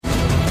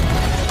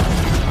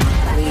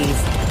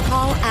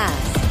haul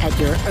ass at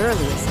your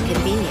earliest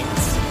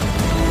convenience.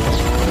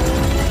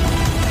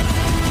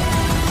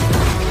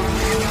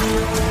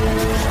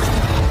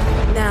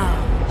 Now,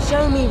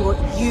 show me what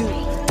you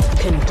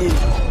can do.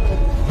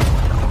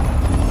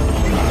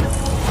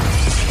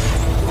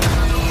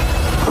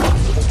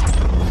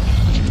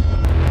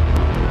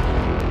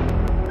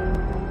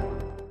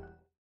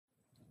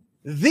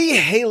 The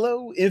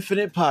Halo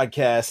Infinite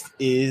podcast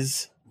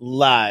is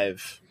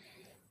live.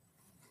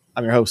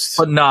 I'm your host.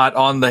 But not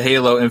on the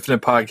Halo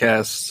Infinite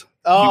podcast.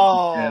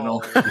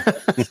 Oh,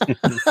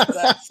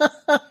 that's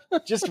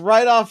just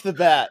right off the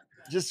bat.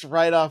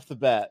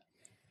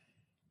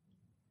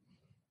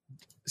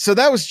 So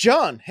that was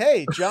John.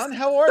 Hey, John,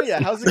 how are you?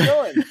 How's it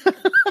going?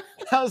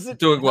 How's it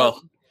doing?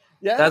 Well,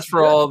 yeah. That's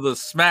for all the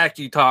smack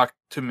you talked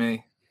to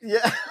me.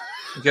 Yeah,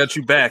 I got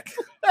you back.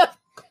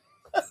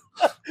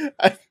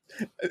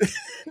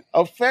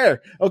 Oh,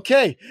 fair.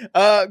 Okay,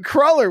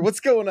 Crawler, what's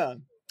going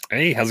on?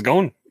 Hey, how's it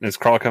going? It's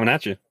Crawler coming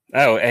at you.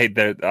 Oh, hey,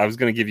 I was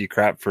going to give you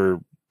crap for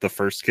the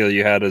first kill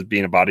you had as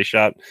being a body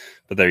shot,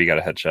 but there you got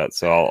a headshot,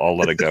 so I'll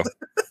let it go.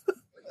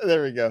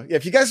 There we go. Yeah,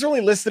 if you guys are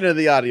only listening to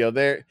the audio,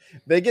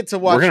 they get to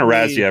watch. We're gonna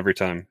razz you every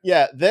time.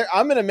 Yeah,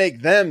 I'm gonna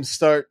make them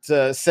start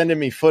sending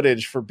me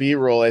footage for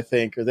B-roll, I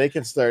think, or they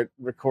can start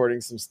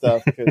recording some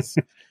stuff because,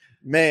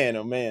 man,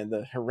 oh man,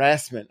 the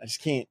harassment. I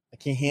can't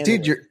handle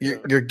it. Dude,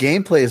 your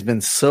gameplay has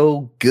been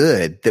so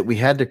good that we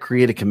had to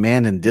create a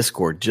command in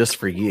Discord just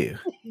for you.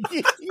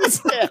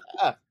 Yeah.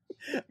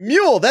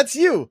 Mule, that's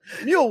you.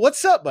 Mule,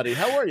 what's up, buddy?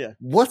 How are you?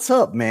 What's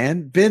up,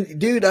 man?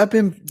 Dude, I've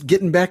been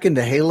getting back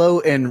into Halo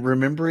and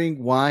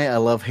remembering why I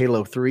love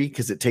Halo 3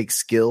 because it takes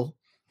skill.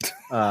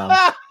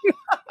 I'm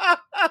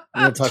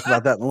going to talk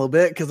about that in a little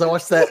bit because I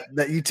watched that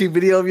YouTube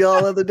video of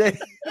y'all the other day.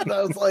 And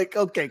I was like,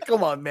 okay,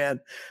 come on, man.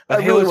 I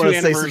really want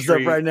to say some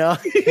stuff right now.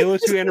 Halo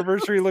 2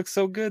 anniversry looks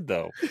so good,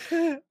 though.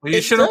 Well,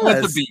 you should have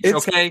went to the beach,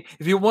 okay?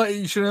 If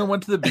you should have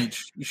went to the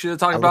beach. You should have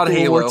talked about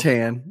Halo.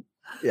 Tan.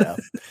 Yeah.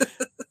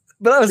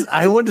 But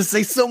I wanted to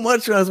say so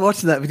much when I was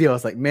watching that video. I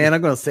was like, man,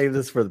 I'm going to save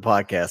this for the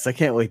podcast. I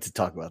can't wait to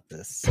talk about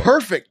this.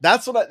 Perfect.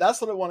 That's what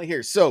I want to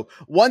hear. So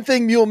one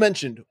thing Mule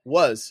mentioned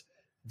was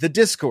the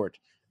Discord.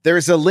 There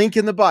is a link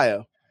in the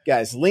bio,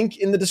 guys, link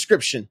in the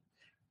description.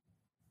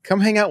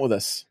 Come hang out with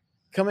us.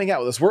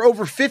 We're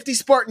over 50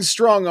 Spartans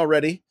strong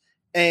already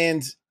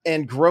and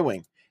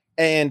growing.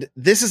 And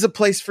this is a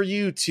place for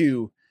you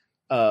to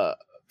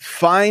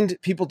find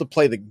people to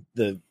play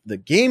the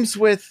games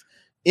with,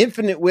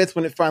 Infinite with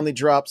when it finally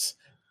drops.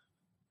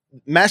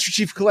 Master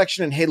Chief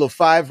Collection and Halo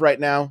 5 right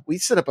now. We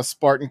set up a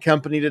Spartan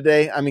company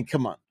today. I mean,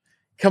 come on.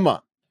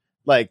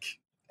 Like,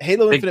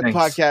 Halo Big Infinite things.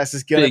 podcast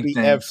is going to be Big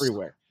things.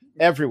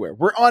 everywhere.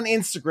 We're on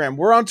Instagram.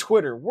 We're on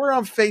Twitter. We're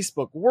on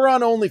Facebook. We're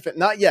on OnlyFans.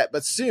 Not yet,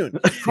 but soon.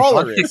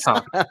 Crawler is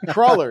on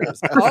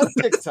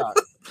TikTok.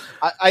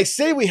 I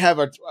say we have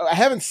I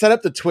haven't set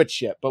up the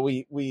Twitch yet, but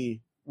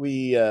we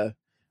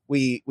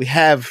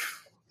have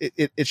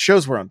it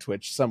shows we're on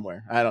Twitch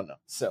somewhere. I don't know.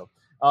 So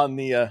on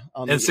the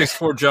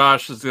N64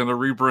 Josh is going to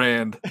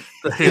rebrand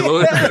the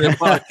Halo Infinite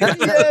podcast.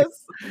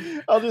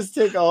 Yes, I'll just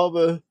take all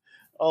the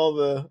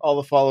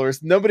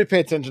followers. Nobody pay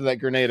attention to that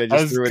grenade I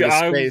just threw into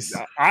space.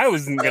 I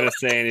wasn't going to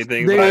say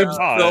anything. Dude, but I'm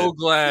I so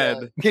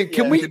glad.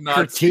 Can we did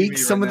not see critique me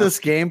some right of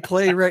this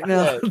gameplay right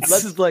now? Yeah,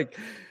 This is like,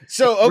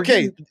 So,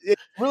 okay,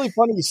 it's really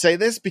funny you say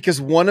this because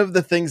one of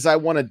the things I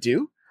want to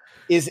do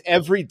is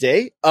every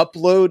day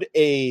upload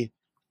a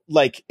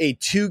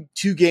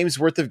two games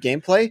worth of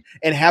gameplay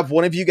and have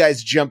one of you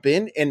guys jump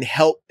in and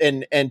help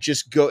and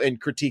just go and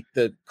critique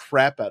the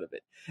crap out of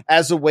it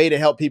as a way to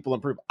help people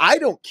improve. I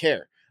don't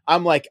care.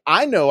 I'm like,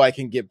 I know I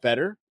can get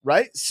better,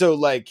 right? So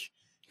like,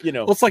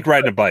 well, it's like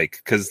riding a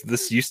bike because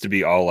this used to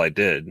be all I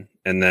did,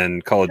 and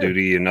then Call of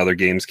Duty and other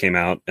games came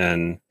out,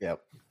 and That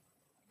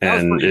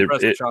was pretty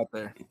impressive shot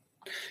there.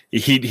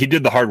 He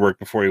did the hard work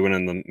before he went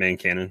in the main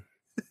cannon.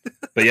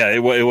 But yeah, it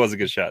was a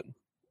good shot.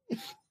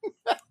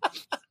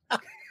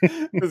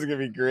 This is gonna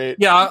be great.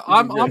 Yeah,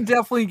 I'm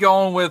definitely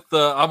going with.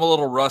 I'm a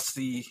little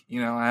rusty.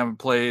 I haven't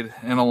played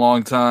in a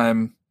long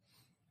time.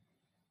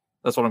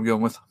 That's what I'm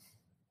going with.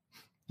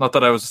 Not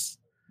that I was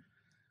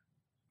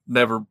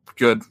never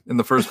good in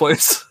the first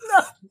place.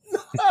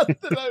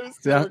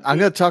 I'm going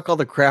to talk all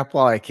the crap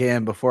while I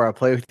can before I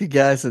play with you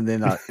guys, and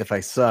then if I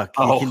suck,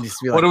 you can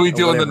just be like, what do we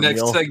do in the whatever,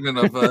 next Mule. segment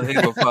of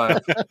Halo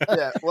 5?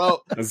 Yeah,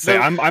 well,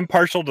 I'm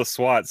partial to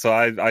SWAT, so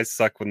I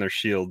suck when they're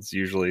shields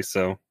usually.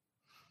 So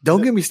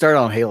Don't get me started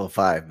on Halo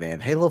 5,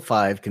 man. Halo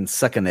 5 can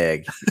suck an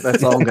egg.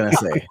 That's all I'm going to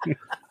say.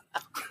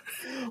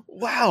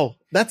 Wow,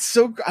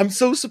 I'm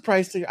so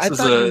surprised to hear.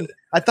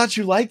 I thought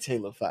you liked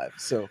Halo 5.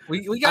 So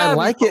we gotta, I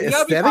like it we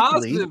gotta be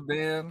aesthetically. positive,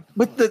 man.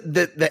 But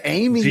the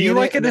aiming, do you in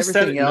like it and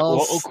everything aesthetically?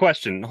 else?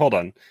 Question. Hold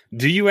on.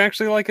 Do you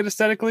actually like it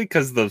aesthetically?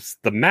 Because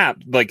the map,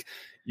 like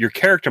your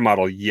character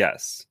model,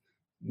 yes.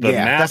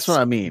 That's what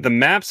I mean. The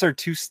maps are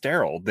too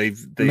sterile. They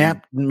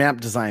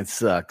map design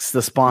sucks.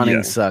 The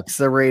spawning sucks.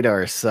 The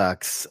radar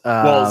sucks.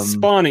 Well,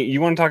 spawning.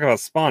 You want to talk about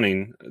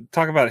spawning?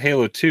 Talk about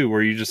Halo 2,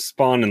 where you just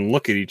spawn and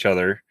look at each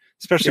other.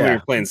 Especially when you're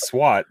playing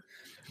SWAT.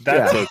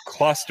 That's a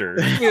cluster.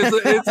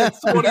 It's a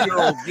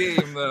 20-year-old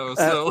game though,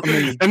 so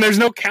And there's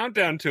no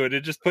countdown to it.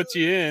 It just puts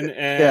you in,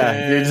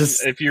 and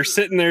if you're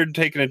sitting there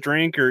taking a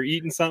drink or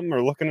eating something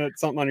or looking at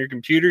something on your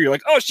computer, you're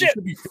like, "Oh you shit!"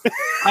 should be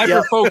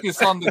hyper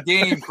focus on the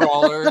game,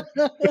 Crawler.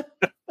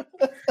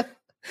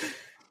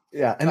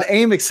 Yeah, and the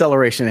aim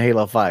acceleration in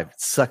Halo 5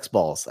 sucks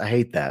balls. I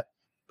hate that.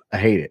 I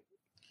hate it.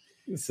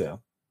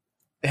 So,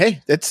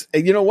 Hey, that's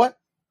you know what?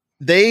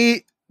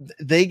 They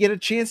get a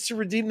chance to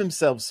redeem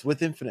themselves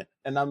with Infinite,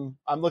 and I'm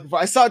looking for.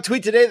 I saw a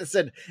tweet today that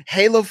said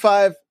Halo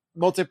 5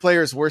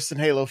 multiplayer is worse than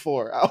Halo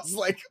 4. I was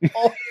like,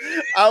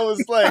 Was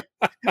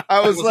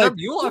that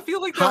Mule? I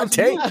feel like that Hot was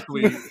take. Mule's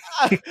tweet.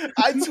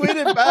 I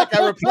tweeted back.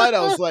 I replied.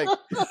 I was like,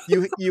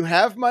 you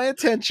have my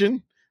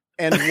attention,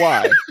 and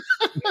why?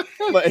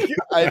 Like,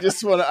 I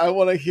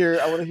want to hear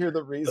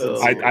the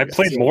reasons. I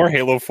played more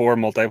Halo 4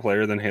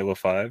 multiplayer than Halo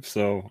 5,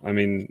 so I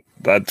mean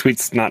that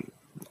tweet's not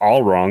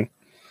all wrong.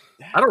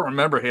 I don't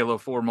remember Halo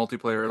 4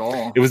 multiplayer at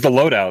all. It was the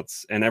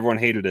loadouts, and everyone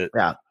hated it.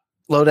 yeah,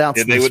 loadouts.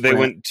 Yeah, and they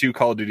went too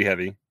Call of Duty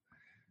heavy.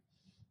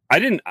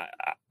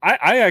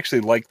 I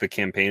actually like the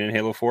campaign in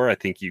Halo 4. I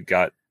think you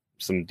got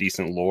some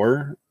decent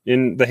lore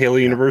in the Halo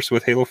universe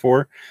with Halo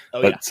 4,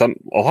 but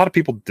a lot of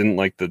people didn't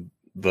like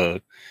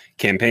the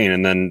campaign,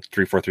 and then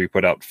 343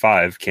 put out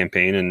 5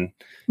 campaign and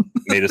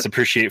made us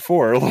appreciate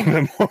 4 a little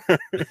bit more.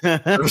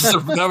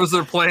 That was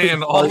their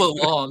plan all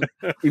along.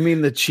 You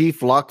mean the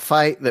chief lock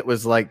fight that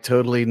was like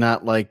totally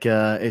not like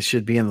it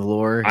should be in the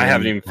lore? I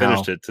haven't even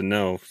finished it to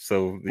know.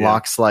 So yeah.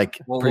 Locks like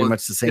pretty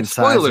much the same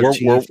size.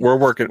 We're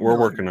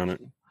working on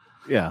it.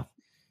 Yeah.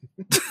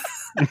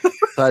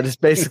 So I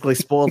just basically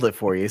spoiled it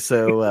for you.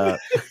 So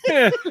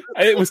yeah,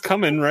 it was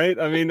coming, right?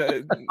 I mean,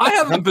 I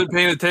haven't been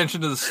paying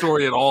attention to the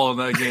story at all in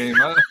that game.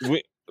 I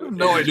have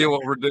no idea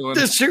what we're doing.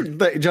 just shooting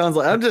John's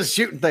like, I'm just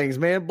shooting things,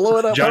 man. Blow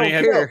it up. Johnny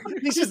I don't care.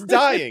 He's just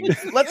dying.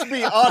 Let's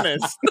be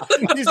honest.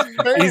 He's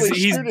barely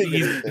shooting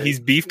anything. he's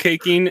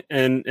beefcaking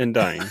and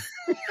dying.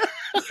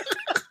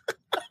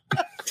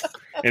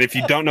 And if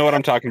you don't know what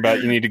I'm talking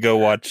about, you need to go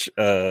watch.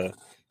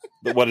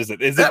 What is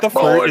it? Is it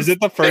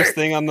the first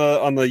thing on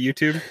the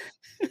YouTube?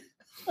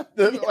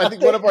 I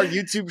think one of our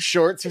YouTube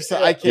shorts or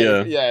something. I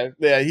can't.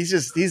 Yeah.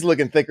 He's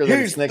looking thicker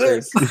than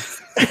Snickers.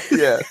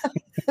 yeah.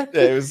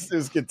 It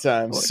was good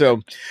times.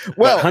 So,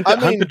 well, Hunt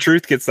the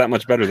Truth gets that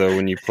much better though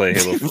when you play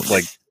Halo,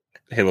 like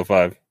Halo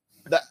 5.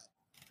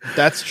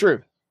 That's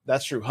true.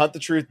 That's true. Hunt the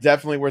Truth,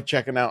 definitely worth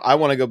checking out. I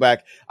want to go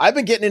back. I've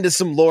been getting into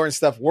some lore and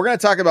stuff. We're going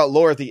to talk about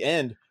lore at the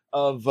end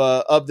of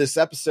this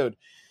episode.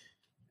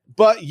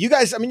 But you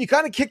guys, I mean, you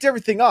kind of kicked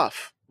everything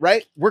off,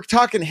 right? We're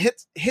talking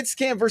hit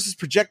scan versus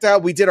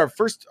projectile. We did our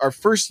first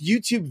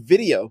YouTube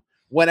video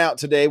went out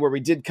today where we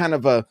did kind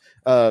of a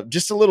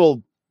just a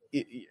little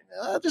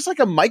just like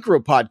a micro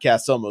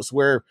podcast almost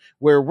where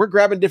we're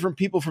grabbing different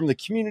people from the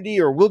community,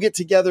 or we'll get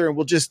together and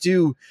we'll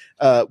do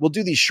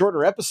these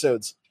shorter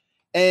episodes.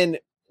 And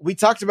we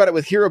talked about it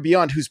with Hero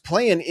Beyond, who's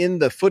playing in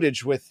the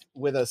footage with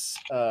us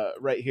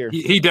right here.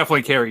 He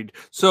definitely carried.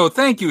 So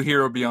thank you,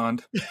 Hero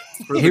Beyond.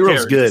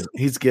 Hero's good.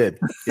 He's good.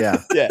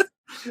 Yeah.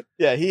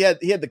 Yeah. He had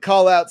the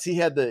call outs. He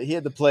had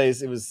the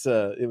plays. It was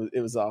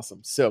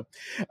awesome. So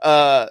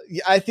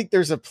I think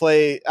there's a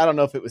play. I don't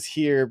know if it was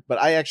here, but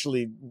I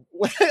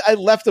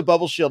left a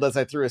bubble shield as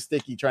I threw a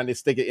sticky trying to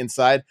stick it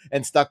inside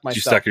and stuck myself.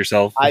 You stuck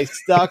yourself? I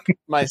stuck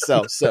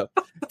myself. So,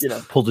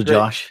 pulled a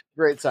Josh.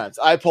 Great times.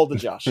 I pulled a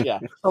Josh. Yeah.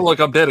 Oh, look,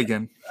 I'm dead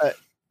again.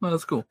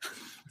 That's cool.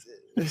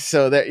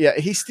 So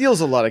he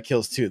steals a lot of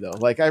kills too, though.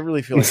 Like I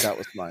really feel like that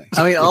was mine.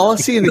 I mean, all I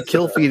see in the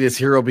kill feed is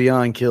Hero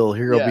Beyond kill,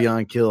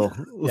 Beyond kill.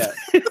 Yeah.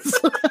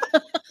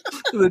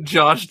 The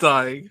Josh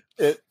dying.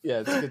 It's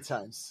good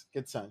times.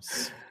 Good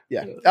times.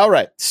 Yeah. All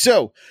right.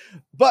 So,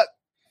 but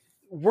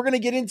we're gonna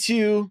get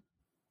into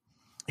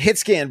hit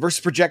scan versus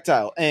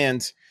projectile,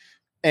 and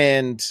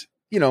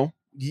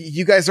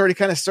you guys already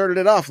kind of started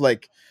it off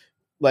like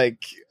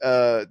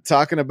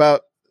talking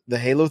about the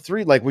Halo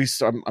 3, like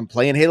I'm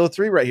playing Halo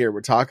 3 right here.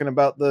 We're talking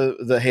about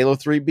the Halo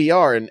 3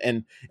 BR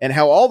and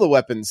how all the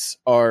weapons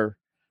are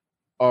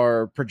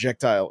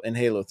projectile in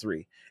Halo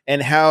 3,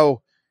 and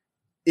how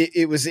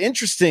it was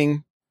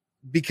interesting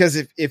because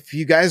if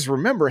you guys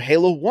remember,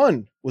 Halo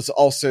 1 was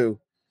also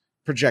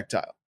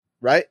projectile,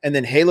 right? And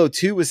then Halo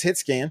 2 was hit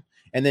scan,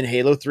 and then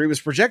Halo 3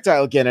 was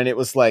projectile again, and it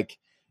was like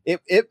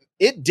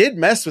it did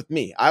mess with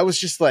me. I was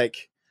just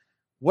like,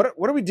 what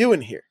are we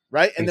doing here?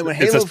 Right. And then when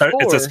Halo 4,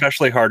 it's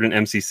especially hard in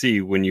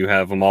MCC when you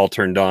have them all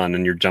turned on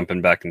and you're jumping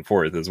back and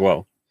forth as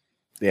well.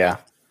 Yeah.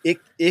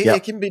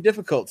 It can be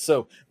difficult.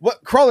 So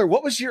Crawler,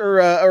 what was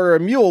your, or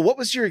Mule, what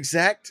was your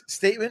exact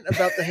statement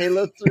about the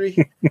Halo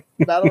 3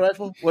 battle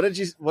rifle? What did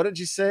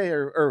you say?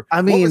 Or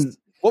I mean,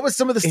 what was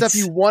some of the stuff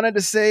you wanted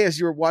to say as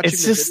you were watching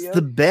it's the just video?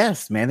 The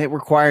best, man. It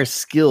requires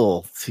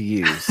skill to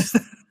use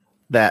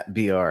that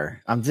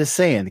BR. I'm just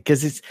saying,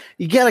 because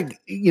you gotta,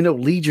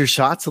 lead your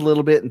shots a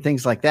little bit and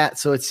things like that.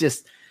 So it's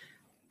just,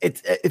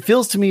 it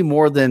feels to me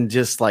more than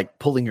just like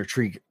pulling your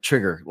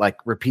trigger like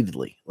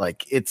repeatedly.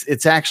 Like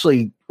it's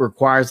actually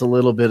requires a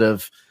little bit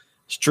of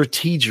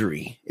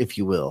strategery, if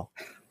you will.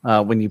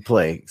 when you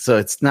play. So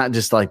it's not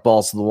just like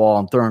balls to the wall.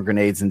 I'm throwing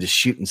grenades and just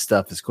shooting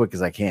stuff as quick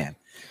as I can.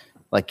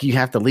 Like you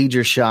have to lead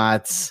your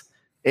shots.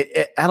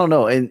 I don't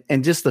know.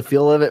 And just the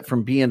feel of it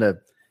from being a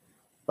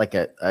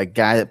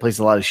guy that plays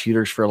a lot of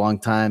shooters for a long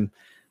time.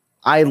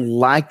 I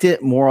liked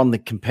it more on the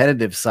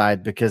competitive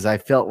side because I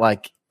felt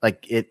like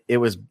it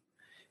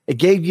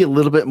gave you a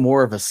little bit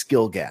more of a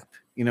skill gap.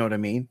 You know what I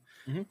mean?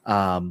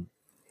 Mm-hmm.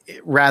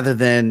 Rather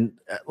than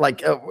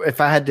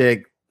if I had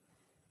to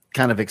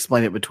kind of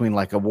explain it between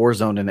like a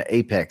Warzone and an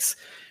Apex,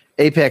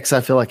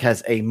 I feel like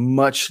has a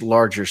much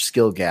larger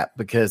skill gap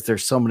because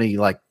there's so many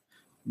like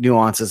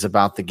nuances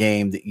about the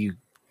game that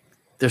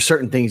there's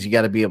certain things you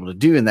got to be able to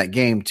do in that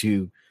game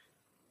to,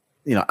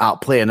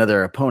 outplay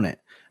another opponent.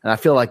 And I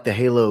feel like the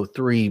Halo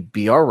 3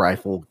 BR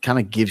rifle kind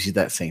of gives you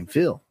that same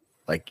feel,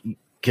 like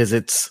because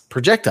it's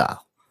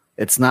projectile.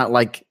 It's not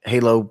like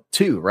Halo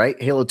 2,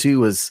 right? Halo 2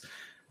 was,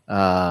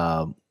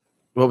 what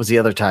was the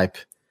other type?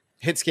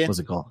 Hit scan. What was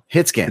it called?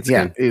 Hit scan.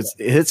 Yeah, it's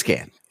hit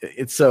scan.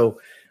 It's so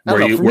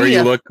where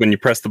you look when you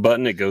press the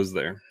button, it goes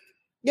there.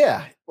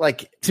 Yeah,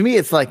 like to me,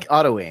 it's like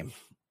auto aim.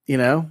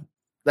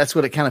 That's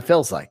what it kind of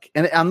feels like.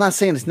 And I'm not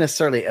saying it's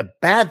necessarily a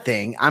bad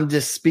thing. I'm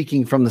just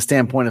speaking from the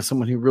standpoint of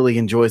someone who really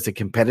enjoys the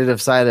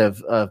competitive side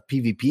of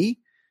PvP.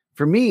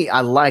 For me, I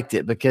liked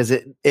it because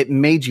it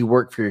made you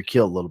work for your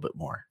kill a little bit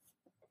more.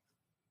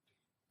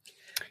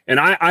 And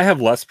I have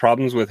less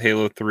problems with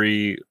Halo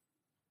 3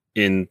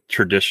 in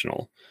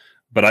traditional,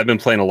 but I've been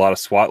playing a lot of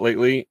SWAT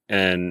lately,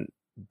 and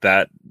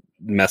that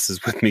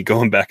messes with me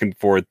going back and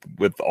forth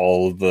with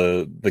all of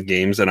the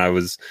games. And I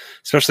was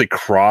especially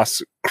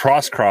cross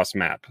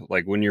map,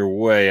 like when you're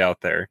way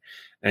out there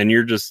and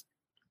you're just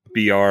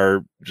BR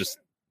just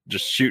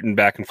shooting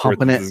back and forth.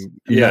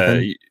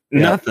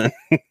 Nothing.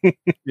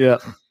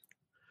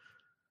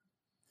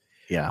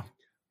 Yeah.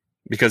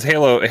 Because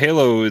Halo,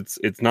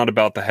 it's not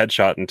about the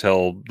headshot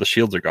until the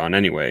shields are gone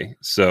anyway.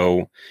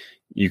 So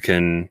you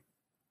can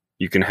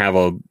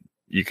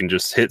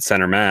just hit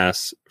center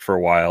mass for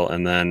a while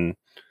and then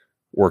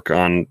work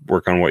on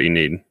what you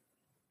need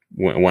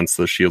once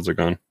the shields are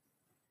gone.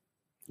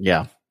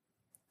 Yeah.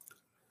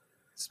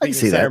 Speaking of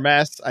center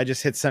mass, I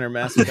just hit center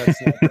mass with that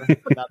sniper,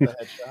 not the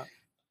headshot.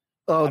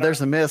 Oh,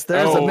 there's a miss.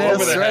 There's a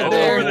miss right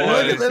there.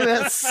 Look at the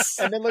miss.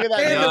 And then look at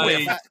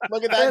that.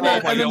 Look at that.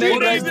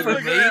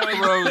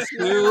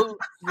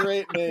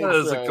 Great name. That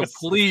is a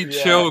complete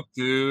choke,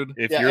 dude.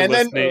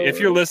 If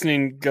you're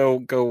listening,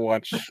 go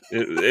watch it.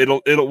 It's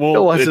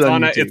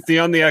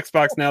on the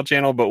Xbox Now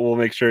channel, but we'll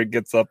make sure it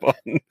gets up on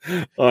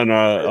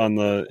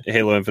the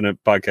Halo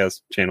Infinite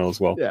podcast channel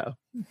as well. Yeah.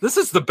 This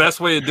is the best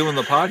way of doing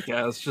the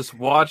podcast. Just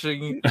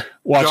watching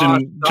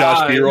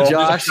Josh B-roll.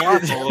 Josh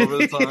all over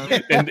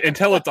the time.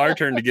 Until it's our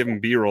turn to give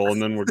him B-roll,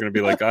 and then we're going to be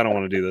like, I don't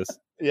want to do this.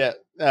 Yeah,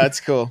 that's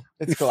cool.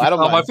 It's cool. I don't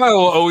mind. My file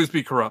will always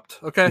be corrupt.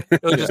 Okay,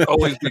 it'll just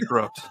always be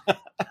corrupt.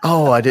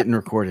 Oh, I didn't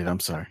record it. I'm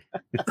sorry.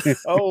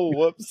 Oh,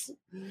 whoops.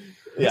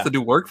 You have to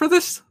do work for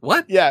this?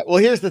 What? Yeah. Well,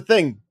 here's the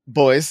thing,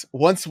 boys.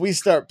 Once we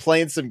start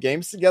playing some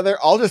games together,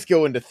 I'll just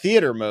go into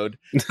theater mode,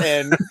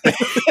 and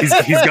he's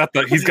got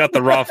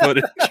the raw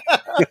footage,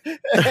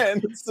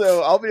 and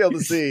so I'll be able to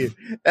see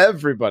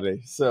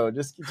everybody. So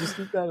just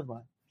keep that in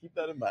mind. Keep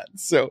that in mind.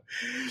 So,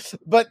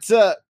 but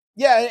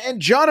yeah,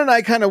 and John and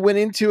I kind of went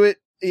into it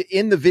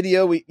in the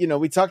video. We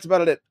talked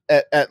about it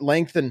at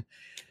length, and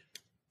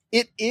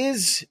it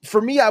is,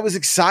 for me, I was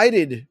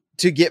excited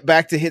to get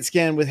back to hit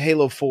scan with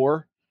Halo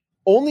 4.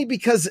 Only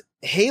because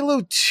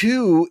Halo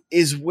 2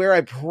 is where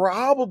I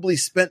probably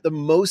spent the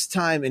most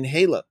time in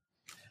Halo,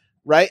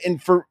 right? And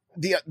for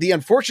the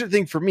unfortunate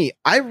thing for me,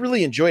 I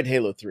really enjoyed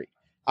Halo 3.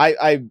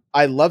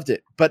 I loved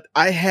it, but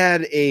I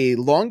had a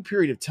long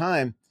period of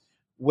time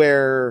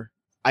where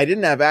I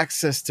didn't have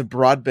access to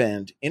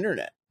broadband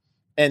internet.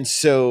 And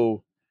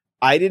so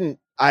I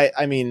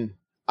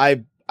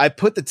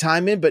put the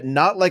time in, but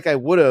not like I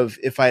would have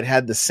if I'd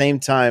had the same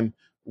time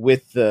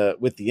with the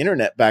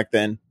internet back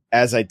then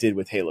as I did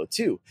with Halo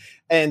 2.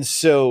 And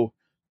so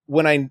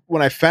when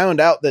I found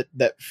out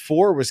that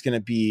 4 was going to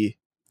be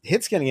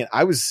hit scanning it,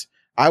 I was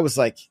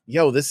like,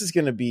 yo, this is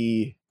going to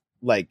be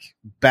like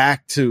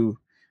back to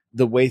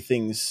the way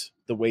things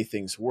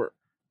were.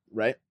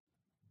 Right.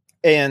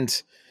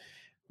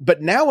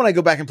 But now when I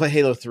go back and play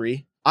Halo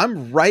 3,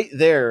 I'm right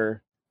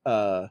there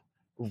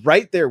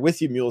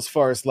with you, Mule, as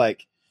far as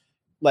like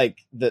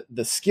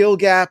the skill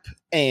gap.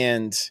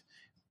 And,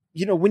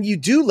 when you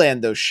do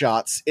land those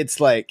shots,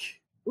 it's like,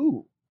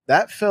 ooh,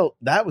 that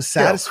was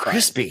satisfying.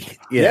 Crispy.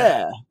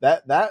 Yeah.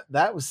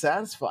 That was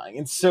satisfying.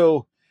 And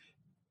so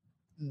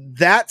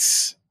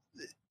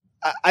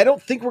I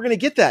don't think we're going to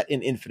get that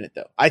in Infinite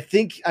though.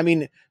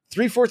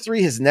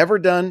 343 has never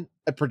done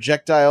a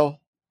projectile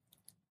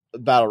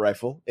battle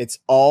rifle. It's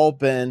all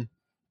been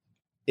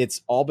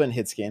hit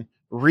scan.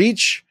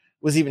 Reach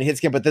was even hit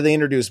scan, but then they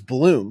introduced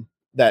Bloom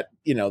that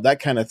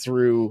kind of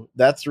threw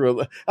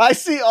I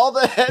see all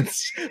the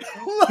heads.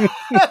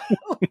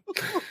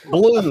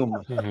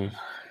 Bloom.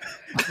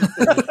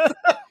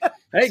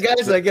 Hey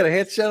guys, did I get a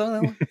headshot on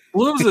that one?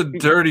 Bloom's a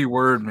dirty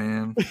word,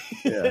 man.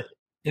 Yeah.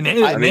 In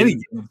any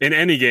game. In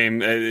any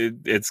game,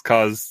 it's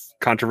caused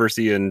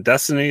controversy in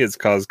Destiny. It's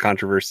caused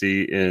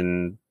controversy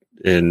in.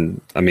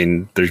 I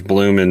mean, there's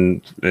Bloom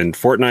in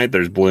Fortnite.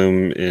 There's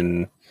Bloom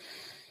in.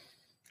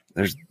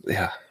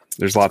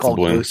 There's lots of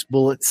Bloom. Ghost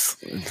bullets,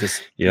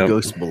 just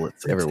ghost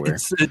bullets everywhere.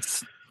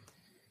 It's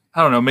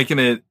I don't know, making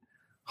it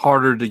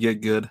harder to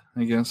get good,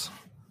 I guess.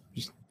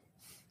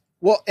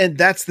 Well, and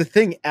that's the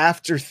thing.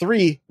 After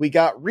 3, we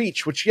got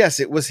Reach, which,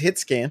 yes, it was hit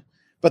scan,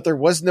 but there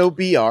was no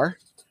BR,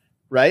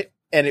 right?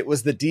 And it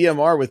was the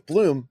DMR with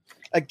Bloom.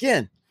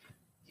 Again,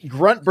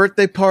 Grunt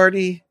birthday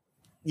party,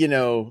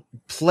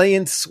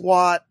 playing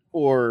SWAT,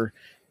 or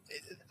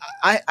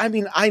I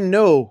mean, I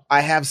know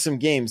I have some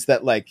games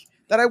that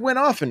I went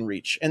off in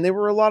Reach, and they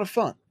were a lot of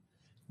fun.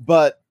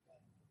 But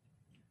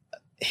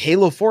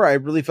Halo 4, I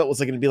really felt was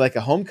going to be like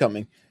a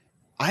homecoming.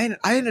 I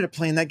ended up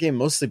playing that game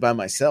mostly by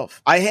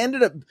myself. I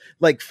ended up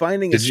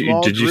finding a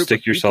small Did you group stick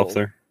of yourself people.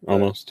 there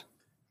almost?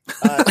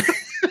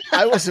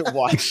 I wasn't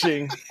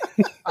watching.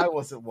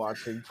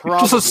 Probably.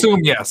 Just assume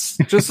yes.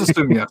 Just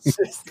assume yes.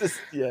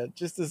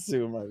 Just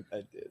assume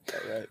I did.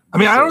 All right. I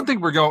mean, I don't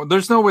think we're going.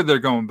 There's no way they're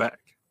going back.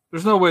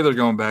 There's no way they're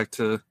going back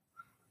to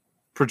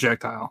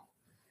projectile.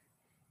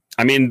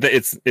 I mean,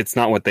 it's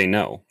not what they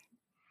know.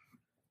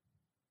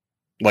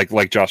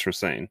 Like Josh was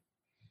saying,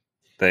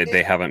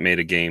 they haven't made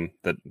a game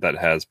that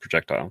has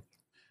projectile.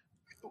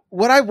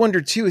 What I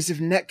wonder too is if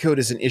netcode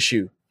is an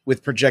issue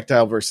with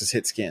projectile versus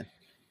hit scan.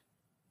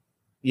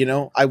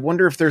 I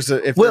wonder if there's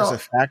a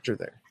factor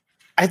there.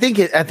 I think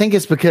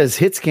it's because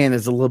hit scan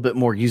is a little bit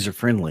more user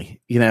friendly.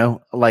 You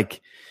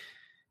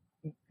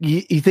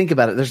think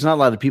about it. There's not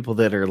a lot of people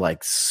that are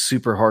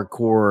super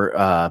hardcore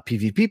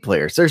PvP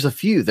players. There's a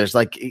few. There's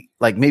like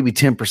maybe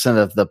 10%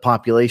 of the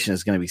population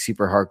is going to be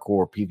super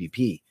hardcore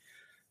PvP.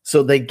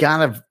 So they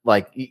gotta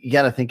you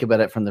gotta think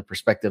about it from the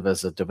perspective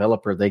as a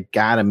developer. They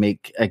gotta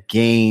make a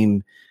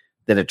game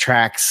that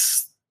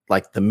attracts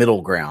the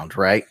middle ground,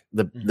 right?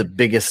 The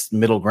biggest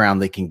middle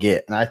ground they can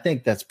get. And I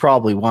think that's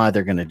probably why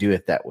they're going to do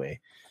it that way.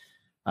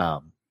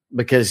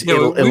 Because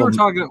we were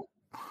talking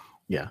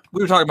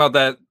about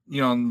that,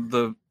 in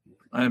the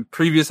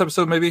previous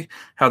episode, maybe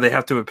how they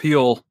have to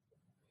appeal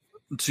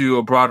to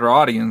a broader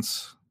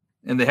audience,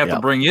 and they have to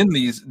bring in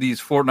these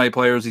Fortnite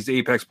players, these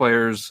Apex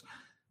players,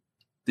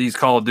 these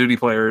Call of Duty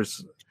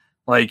players.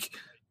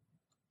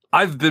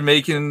 I've been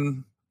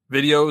making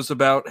videos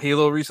about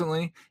Halo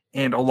recently,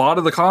 and a lot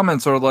of the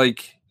comments are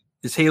like,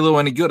 is Halo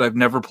any good? I've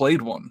never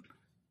played one.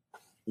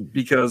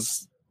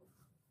 Because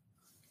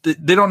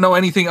they don't know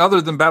anything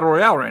other than Battle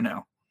Royale right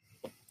now.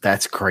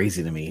 That's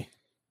crazy to me.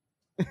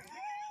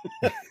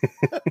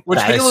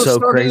 Which Halo so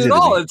started it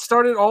all. It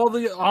started all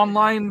the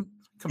online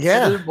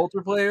competitive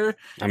multiplayer.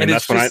 I mean,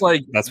 that's when I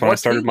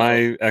started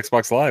my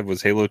Xbox Live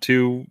was Halo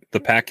 2, the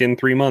pack-in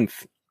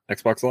 3-month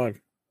Xbox Live.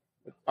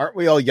 Aren't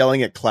we all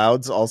yelling at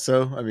clouds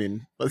also? I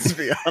mean, let's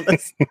be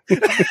honest.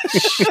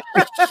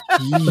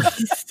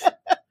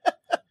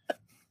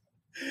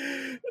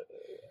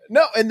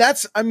 No, and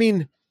that's, I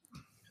mean,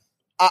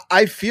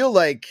 I feel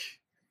like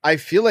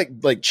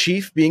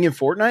Chief being in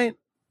Fortnite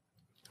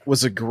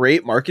was a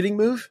great marketing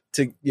move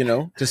to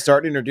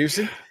start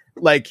introducing.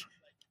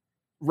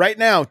 Right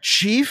now,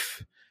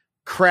 Chief,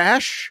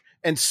 Crash,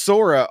 and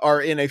Sora are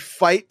in a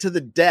fight to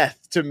the death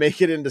to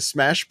make it into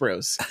Smash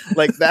Bros.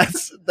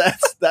 That's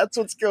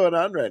what's going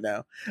on right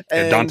now.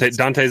 And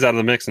Dante's out of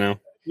the mix now.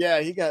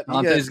 Yeah,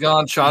 Dante's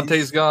gone.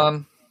 Shantae's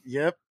gone.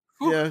 Yep.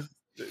 Whew. Yeah.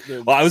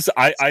 Well, I was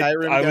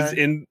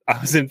in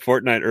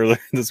Fortnite earlier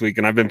this week,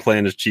 and I've been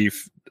playing as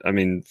Chief. I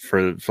mean,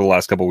 for the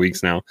last couple of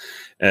weeks now,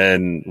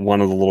 and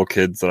one of the little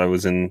kids that I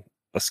was in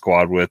a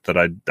squad with that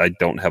I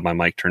don't have my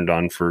mic turned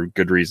on for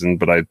good reason,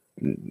 but I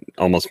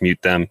almost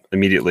mute them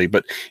immediately.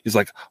 But he's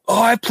like,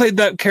 "Oh, I played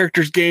that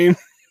character's game."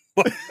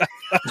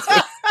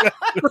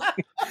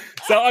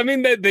 So I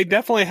mean, they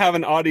definitely have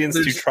an audience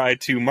to try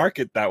to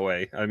market that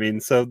way. I mean,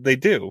 so they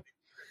do.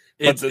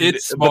 It's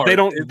smart.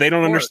 But they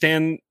don't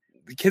understand.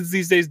 Kids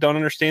these days don't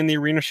understand the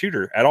arena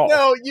shooter at all.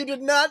 No, you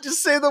did not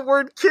just say the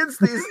word kids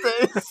these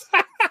days.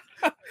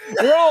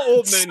 We're all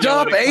old men.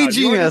 Stop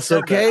aging us,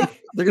 okay?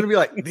 They're gonna be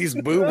like these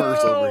boomers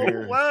over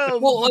here.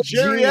 Wow,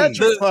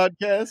 geriatric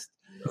podcast.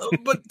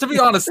 But to be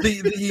honest,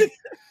 the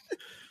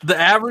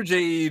average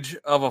age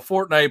of a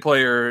Fortnite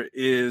player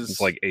is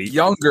like 8,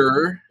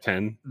 younger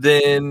 10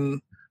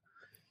 than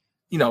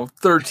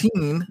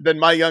 13 than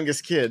my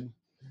youngest kid.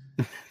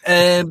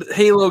 And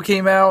Halo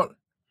came out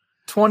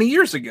 20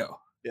 years ago.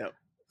 Yeah.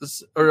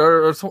 It's the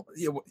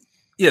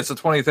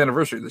 20th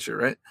anniversary this year,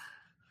 right?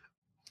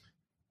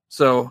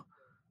 So,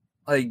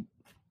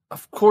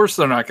 of course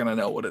they're not going to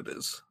know what it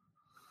is.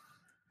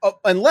 Oh,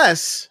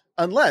 unless,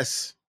 I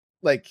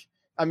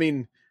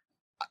mean,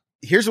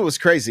 here's what was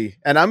crazy.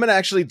 And I'm going to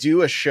actually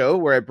do a show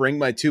where I bring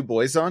my 2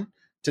 boys on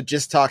to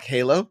just talk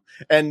Halo.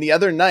 And the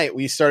other night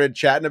we started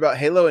chatting about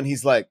Halo, and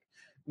he's like,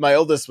 my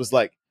oldest was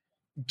like,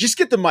 just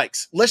get the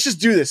mics. Let's just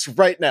do this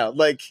right now.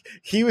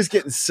 He was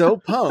getting so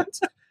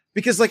pumped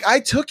because I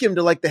took him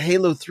to the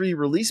Halo 3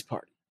 release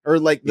party or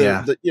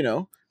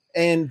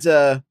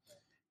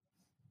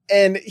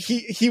And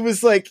he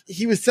was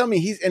telling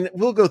me and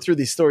we'll go through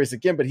these stories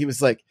again, but he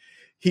was like,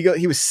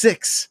 he was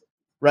 6,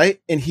 right?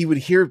 And he would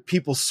hear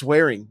people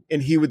swearing,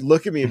 and he would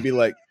look at me and be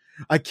like,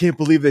 I can't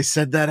believe they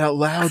said that out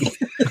loud.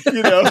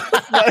 You know?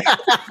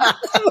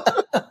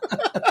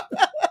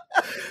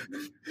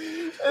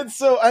 And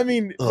so, I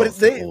mean, but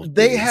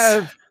they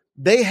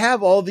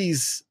have all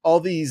these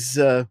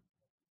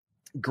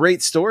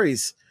great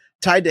stories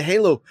tied to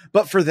Halo,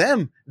 but for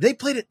them, they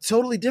played it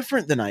totally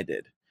different than I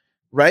did.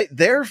 Right?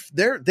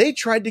 They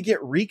tried to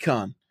get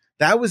recon.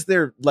 That was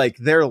their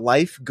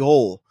life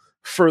goal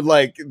for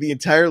like the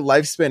entire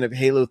lifespan of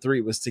Halo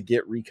 3 was to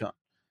get recon.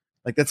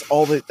 Like that's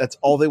all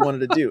they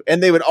wanted to do.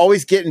 And they would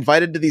always get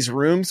invited to these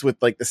rooms with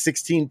like the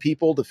 16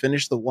 people to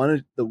finish the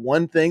one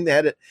thing they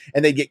had,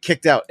 and they get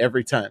kicked out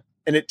every time.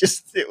 And it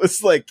was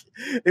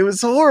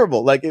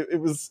horrible. Like it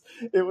was,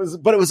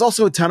 but it was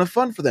also a ton of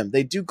fun for them.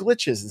 They do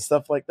glitches and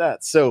stuff like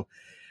that. So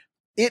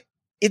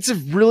it's a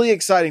really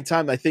exciting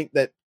time. I think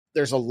that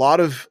there's a lot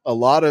of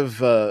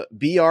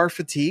BR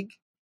fatigue,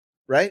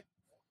 right?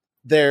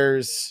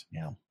 I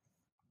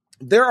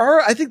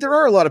think there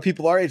are a lot of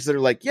people our age that are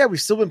like, yeah,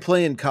 we've still been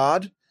playing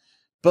COD,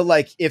 but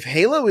like if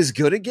Halo is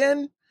good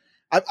again,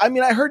 I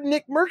mean, I heard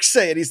Nick Merckx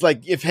say it. He's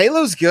like, if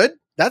Halo's good,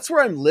 that's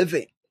where I'm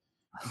living.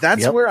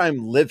 That's where I'm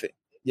living,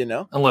 you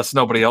know? Unless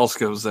nobody else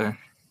goes there.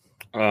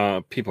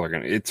 People are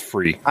going to, it's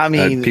free. I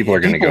mean, people are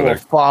going to go there.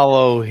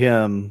 Follow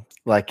him.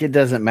 Like it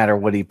doesn't matter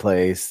what he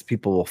plays.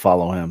 People will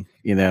follow him,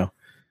 you know?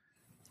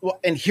 Well,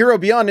 and Hero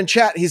Beyond in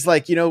chat, he's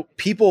like, you know,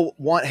 people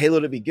want Halo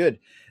to be good.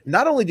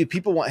 Not only do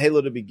people want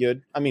Halo to be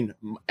good, I mean,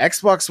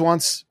 Xbox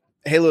wants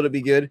Halo to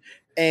be good,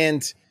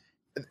 and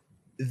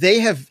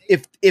they have,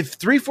 if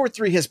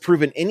 343 has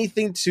proven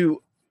anything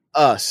to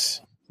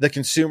us, the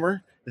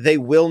consumer, they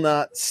will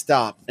not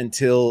stop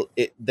until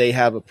they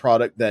have a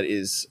product that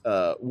is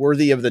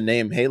worthy of the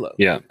name Halo.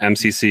 Yeah,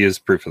 MCC is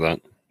proof of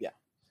that. Yeah,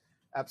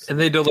 absolutely.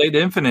 And they delayed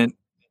Infinite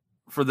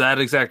for that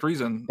exact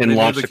reason. And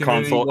launched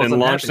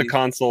the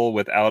console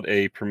without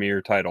a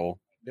premier title.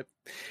 Yep.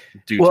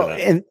 Due to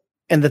that.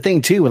 And the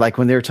thing too, like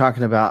when they were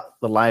talking about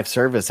the live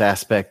service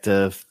aspect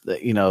of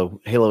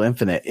Halo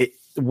Infinite,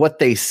 what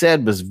they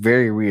said was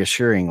very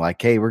reassuring.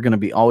 Like, hey, we're going to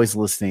be always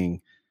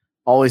listening,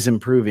 always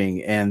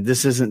improving, and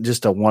this isn't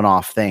just a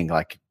one-off thing.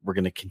 Like, we're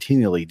going to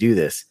continually do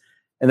this.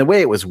 And the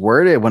way it was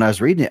worded when I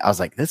was reading it, I was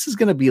like, this is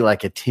going to be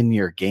like a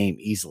 10-year game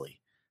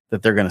easily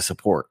that they're going to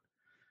support.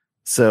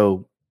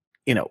 So,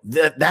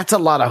 that's a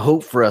lot of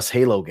hope for us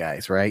Halo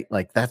guys, right?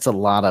 Like that's a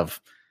lot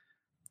of,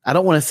 I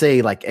don't want to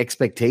say like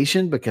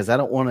expectation because I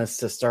don't want us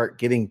to start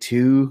getting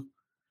too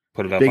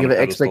big of an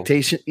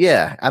expectation.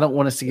 Yeah. I don't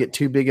want us to get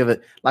too big of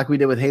it like we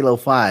did with Halo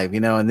 5,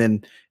 and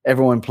then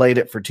everyone played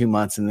it for 2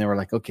 months and they were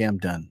like, okay, I'm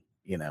done,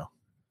 You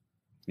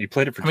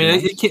played it for 2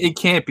 months? months? It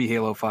can't be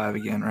Halo 5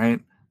 again, right?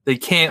 They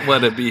can't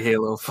let it be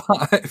Halo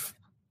 5.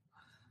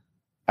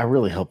 I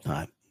really hope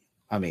not.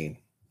 I mean,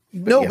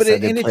 if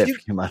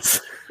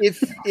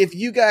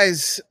you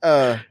guys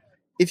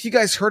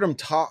heard them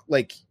talk,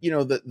 like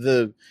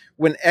the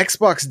when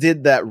Xbox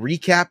did that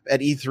recap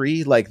at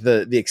E3, like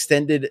the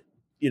extended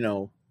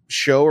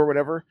show or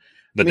whatever,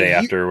 day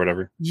after or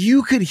whatever,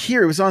 you could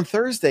hear, it was on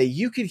Thursday,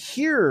 you could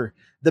hear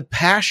the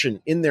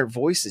passion in their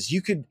voices.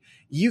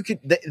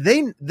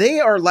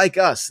 They are like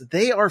us.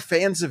 They are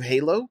fans of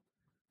Halo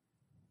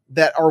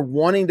that are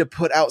wanting to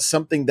put out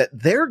something that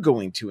they're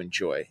going to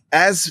enjoy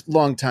as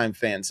longtime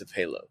fans of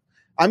Halo.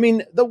 I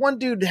mean, the one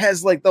dude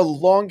has like the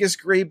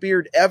longest gray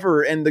beard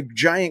ever and the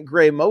giant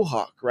gray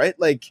mohawk, right?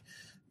 Like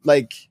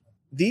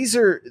these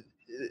are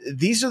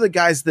the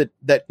guys that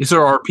these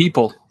are our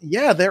people.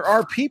 Yeah, there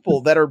are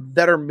people that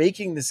are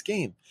making this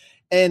game.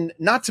 And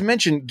not to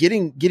mention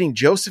getting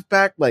Joseph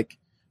back,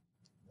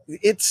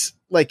 it's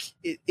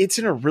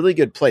in a really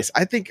good place.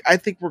 I think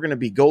we're going to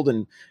be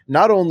golden,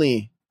 not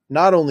only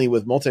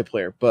with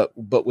multiplayer,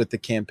 but with the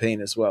campaign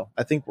as well.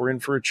 I think we're in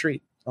for a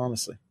treat,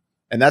 honestly.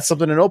 And that's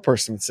something an old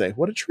person would say.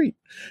 What a treat.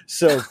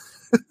 So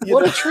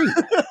what a treat.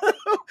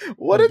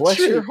 What a bless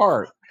treat. your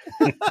heart.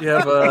 You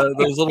have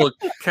those little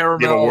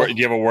caramel. Do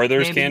you have a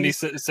Werther's candy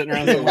sitting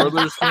around there?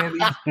 Werther's candy?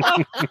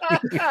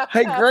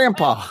 Hey,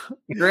 Grandpa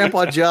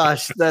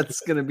Josh,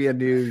 that's going to be a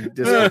new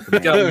discount. You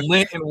got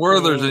Lint and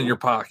Werther's in your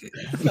pocket.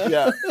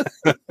 Yeah.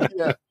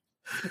 Yeah.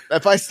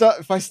 If I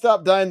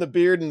stop dyeing the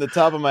beard in the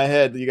top of my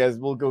head, you guys,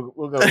 we'll go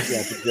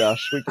again to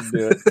Josh. We can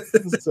do it.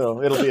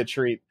 So it'll be a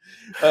treat.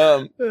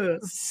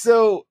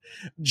 So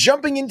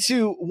jumping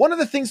into one of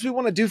the things we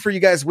want to do for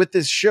you guys with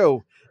this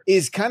show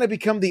is kind of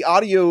become the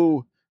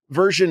audio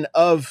version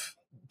of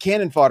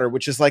Cannon Fodder,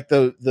 which is like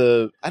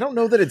the I don't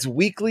know that it's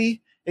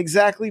weekly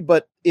exactly,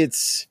 but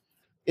it's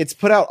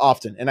put out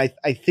often. And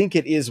I think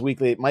it is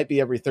weekly. It might be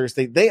every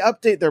Thursday. They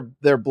update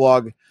their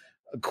blog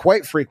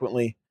quite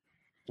frequently.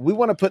 We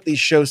want to put these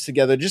shows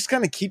together, just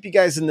kind of keep you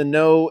guys in the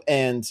know.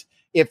 And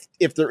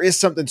if there is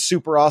something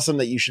super awesome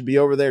that you should be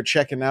over there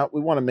checking out,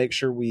 we want to make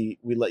sure we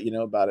let you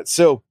know about it.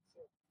 So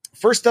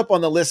first up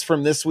on the list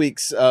from this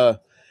week's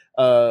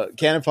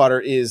Cannon Fodder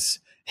is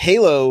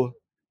Halo,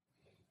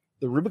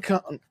 the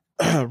Rubicon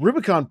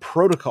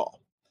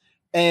Protocol.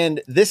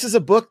 And this is a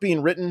book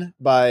being written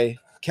by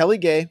Kelly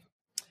Gay.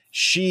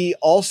 She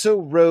also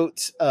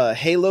wrote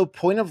Halo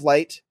Point of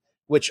Light,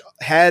 which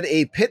had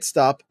a pit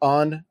stop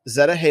on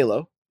Zeta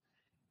Halo.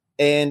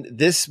 And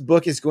this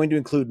book is going to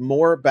include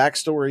more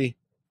backstory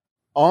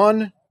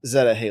on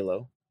Zeta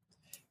Halo.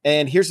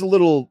 And here's a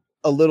little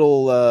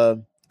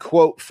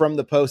quote from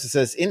the post. It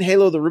says, in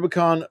Halo, the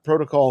Rubicon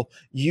Protocol,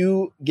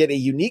 you get a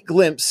unique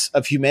glimpse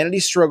of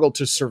humanity's struggle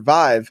to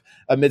survive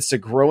amidst a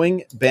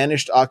growing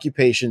banished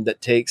occupation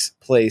that takes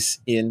place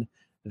in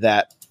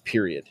that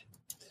period.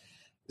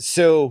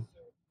 So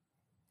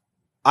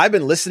I've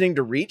been listening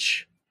to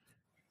Reach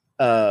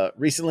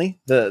recently,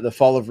 the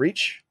Fall of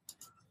Reach,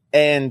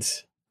 and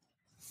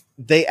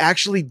they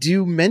actually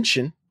do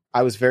mention,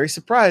 I was very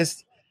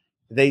surprised,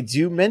 they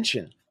do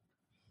mention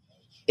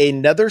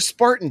another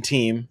Spartan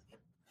team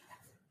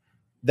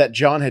that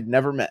John had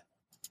never met.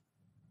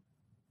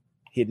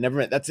 He had never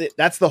met. That's it.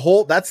 That's the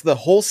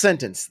whole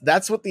sentence.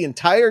 That's what the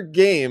entire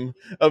game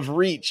of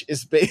Reach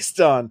is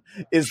based on,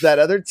 is that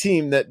other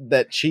team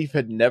that Chief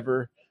had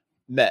never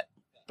met.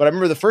 But I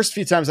remember the first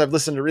few times I've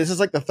listened to this is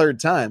like the third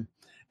time,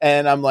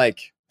 and I'm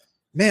like,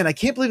 man, I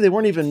can't believe they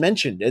weren't even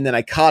mentioned. And then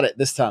I caught it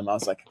this time. I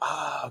was like,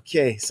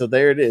 okay, so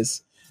there it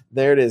is.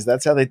 There it is.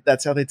 That's how they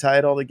tie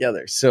it all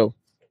together. So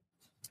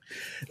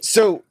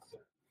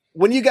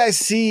when you guys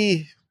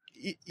see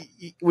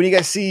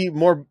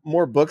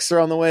more books are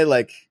on the way,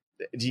 like,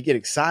 do you get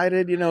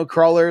excited?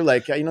 Crawler,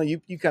 like,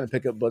 you kind of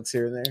pick up books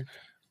here and there.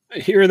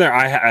 Here and there.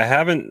 I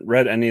haven't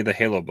read any of the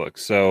Halo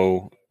books,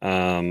 so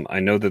I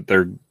know that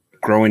they're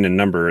growing in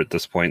number at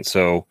this point.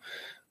 So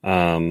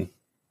I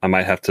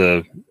might have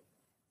to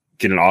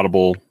get an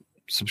Audible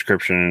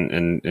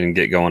subscription and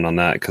get going on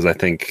that, because I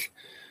think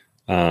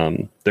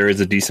there is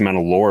a decent amount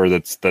of lore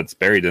that's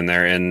buried in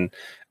there,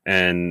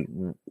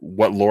 and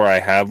what lore I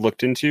have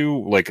looked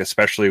into, like,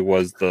 especially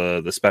was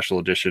the special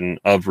edition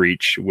of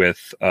Reach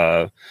with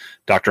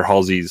Dr.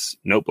 Halsey's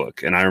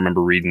notebook, and I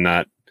remember reading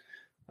that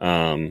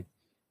and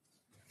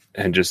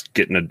just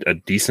getting a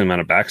decent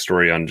amount of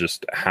backstory on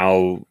just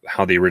how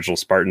the original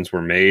Spartans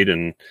were made,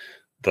 and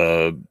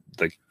the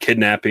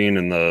kidnapping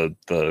and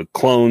the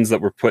clones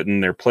that were put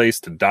in their place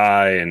to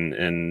die,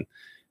 and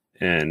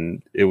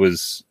it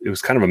was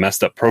kind of a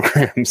messed up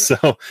program.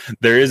 So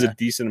there is a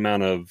decent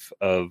amount of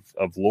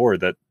lore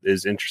that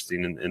is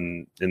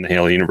interesting in the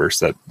Halo universe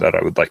that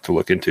I would like to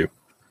look into.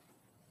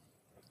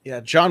 Yeah.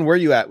 John, where are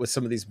you at with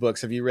some of these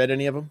books? Have you read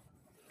any of them?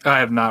 I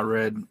have not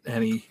read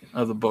any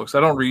of the books. I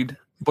don't read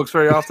books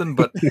very often,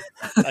 but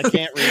I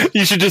can't read.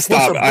 You should just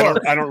stop.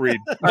 I don't read.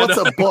 What's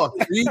a book?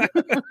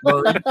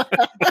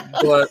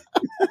 But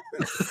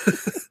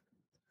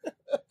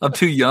I'm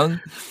too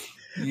young.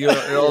 You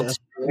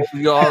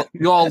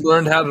all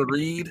learned how to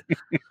read.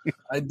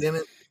 I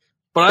didn't,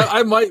 but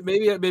I might.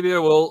 Maybe I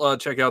will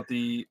check out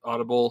the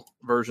Audible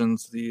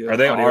versions. Are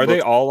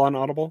they all on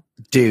Audible,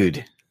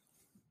 dude?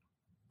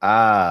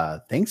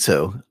 I think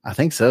so.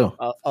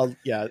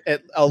 Yeah,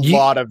 a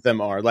lot of them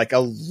are. Like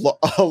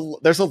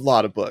there's a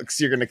lot of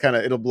books. You're gonna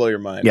it'll blow your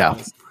mind. Yeah.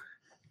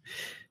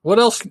 What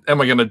else am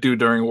I gonna do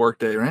during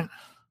workday? Right.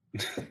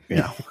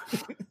 Yeah.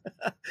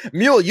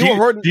 Mule,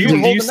 do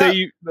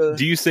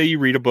you say you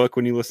read a book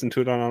when you listen to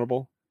it on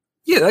Audible?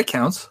 Yeah, that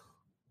counts.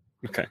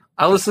 Okay.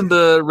 I listened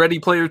to Ready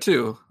Player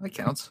 2. That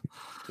counts.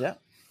 Yeah,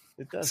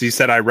 it does. So you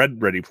said I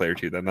read Ready Player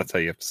 2, then that's how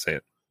you have to say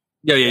it.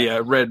 Yeah.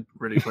 Read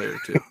Ready Player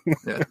 2.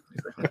 Yeah,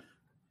 exactly.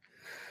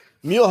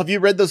 Mule, have you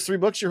read those 3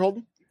 books you're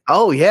holding?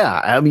 Oh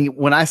yeah. I mean,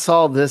 when I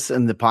saw this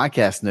in the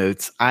podcast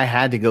notes, I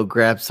had to go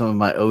grab some of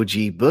my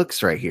OG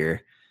books right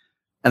here.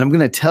 And I'm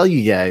going to tell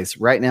you guys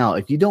right now,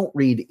 if you don't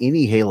read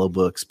any Halo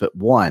books but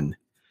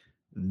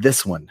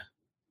this one,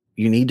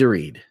 you need to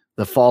read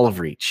The Fall of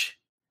Reach.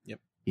 Yep.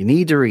 You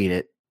need to read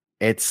it.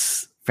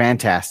 It's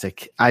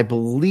fantastic. I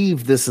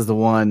believe this is the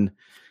one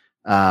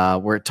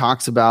where it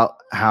talks about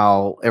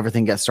how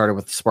everything got started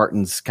with the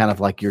Spartans, kind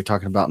of like you're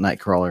talking about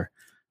Nightcrawler.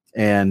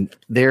 And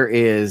there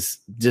is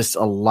just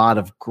a lot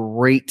of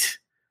great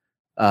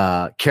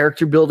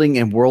character building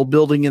and world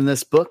building in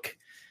this book,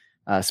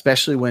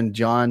 especially when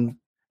John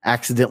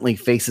accidentally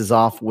faces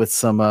off with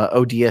some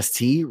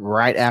ODST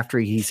right after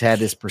he's had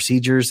his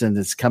procedures and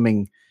is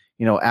coming,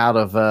 out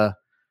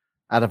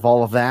of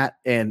all of that.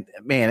 And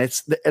man,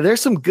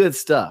 there's some good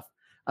stuff.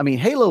 I mean,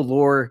 Halo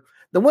lore.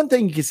 The one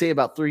thing you can say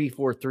about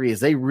 343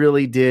 is they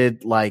really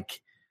did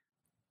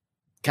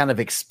kind of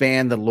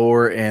expand the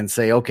lore and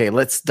say, okay,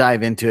 let's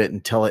dive into it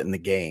and tell it in the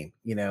game.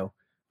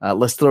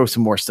 Let's throw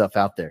some more stuff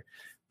out there.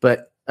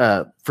 But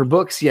for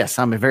books, yes,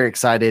 I'm very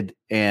excited,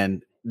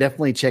 and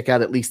definitely check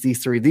out at least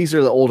these 3. These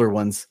are the older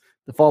ones: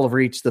 The Fall of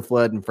Reach, The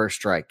Flood, and First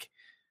Strike.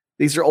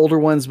 These are older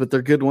ones, but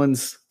they're good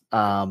ones.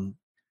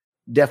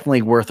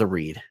 Definitely worth a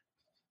read.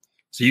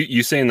 So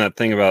you saying that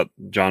thing about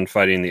John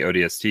fighting the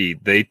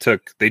ODST, they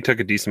took a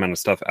decent amount of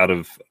stuff out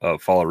of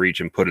Fall of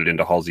Reach and put it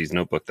into Halsey's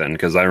notebook then,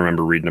 because I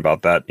remember reading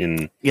about that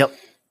in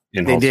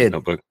Halsey's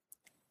notebook.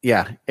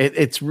 Yeah,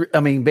 it's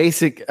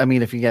basic. I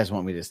mean, if you guys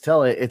want me to just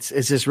tell it, it's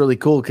just really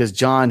cool because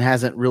John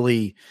hasn't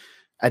really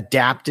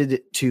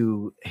adapted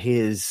to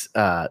his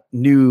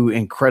new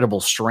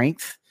incredible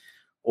strength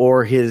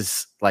or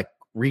his like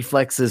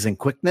reflexes and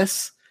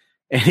quickness,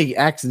 and he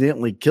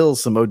accidentally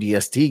kills some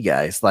ODST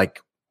guys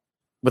like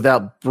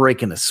without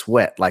breaking a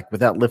sweat, like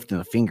without lifting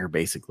a finger,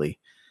 basically.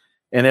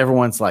 And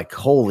everyone's like,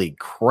 "Holy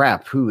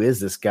crap, who is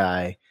this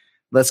guy?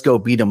 Let's go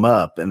beat him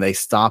up." And they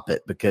stop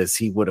it because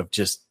he would have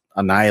just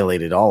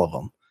annihilated all of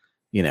them,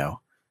 you know.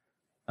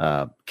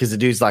 Because the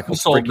dude's like You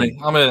sold me.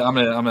 I'm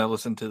gonna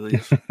listen to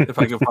these if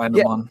I can find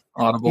them on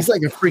Audible. He's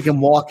like a freaking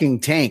walking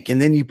tank,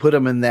 and then you put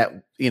him in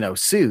that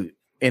suit,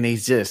 and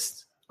he's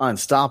just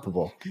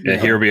unstoppable. Yeah,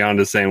 Here Beyond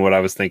is saying what I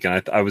was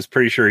thinking. I was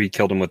pretty sure he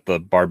killed him with the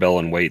barbell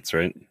and weights,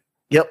 right?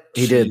 Yep,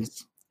 he did.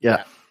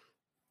 Yeah.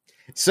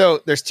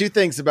 So there's two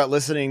things about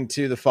listening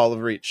to The Fall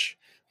of Reach.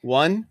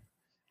 One,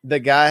 the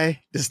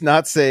guy does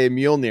not say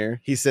Mjolnir;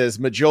 he says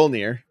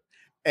Mjolnir,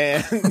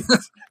 and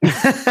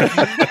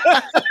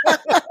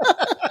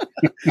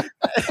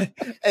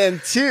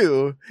and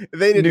two,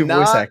 they did New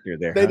not voice actor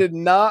there. They did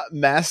not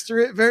master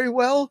it very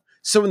well.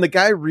 So when the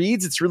guy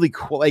reads, it's really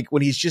like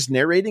when he's just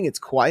narrating, it's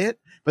quiet.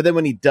 But then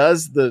when he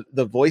does the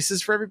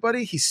voices for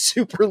everybody, he's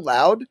super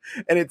loud,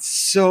 and it's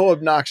so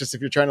obnoxious if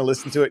you're trying to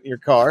listen to it in your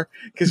car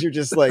because you're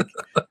just like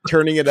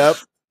turning it up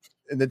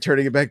and then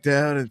turning it back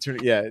down and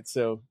turning. Yeah, it's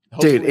so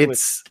dude,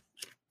 it's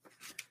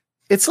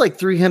like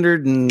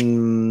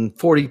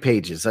 340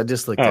 pages. I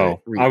just looked at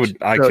it.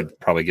 I could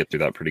probably get through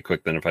that pretty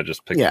quick then if I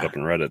just picked it up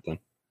and read it then.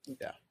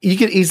 Yeah. You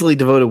could easily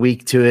devote a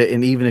week to it,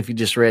 and even if you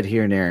just read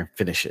here and there,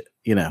 finish it,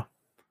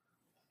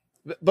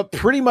 But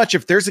pretty much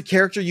if there's a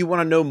character you want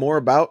to know more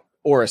about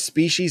or a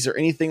species or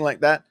anything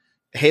like that,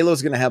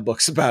 Halo's going to have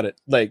books about it.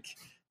 Like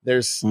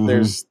there's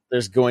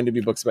going to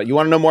be books about it. You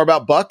want to know more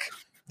about Buck?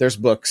 There's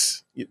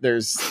books.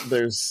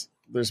 There's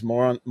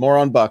more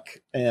on Buck,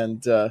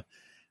 and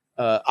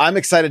I'm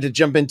excited to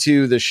jump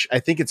into I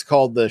think it's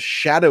called The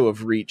Shadow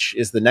of Reach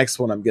is the next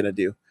one I'm going to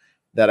do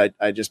that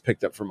I just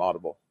picked up from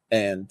Audible.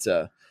 And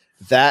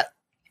that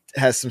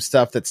has some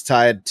stuff that's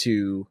tied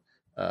to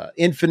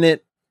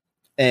Infinite,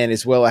 and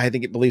as well, I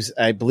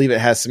believe it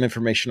has some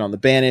information on the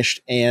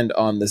Banished and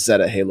on the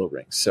Zeta Halo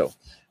ring. So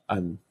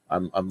I'm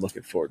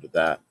looking forward to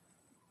that.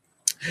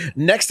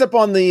 Next up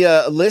on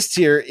the list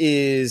here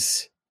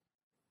is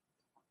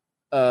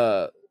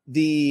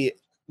the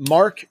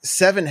Mark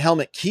 7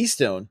 helmet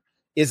Keystone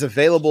is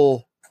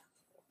available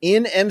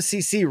in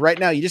MCC right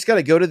now. You just got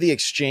to go to the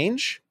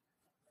exchange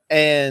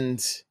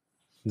and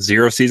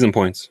 0 season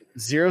points.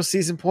 0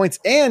 season points.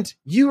 And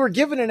you were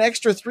given an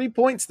extra 3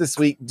 points this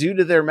week due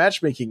to their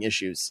matchmaking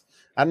issues.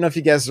 I don't know if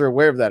you guys are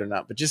aware of that or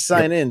not, but just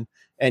sign in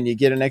and you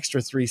get an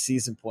extra 3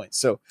 season points.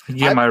 So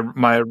yeah,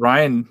 my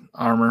Ryan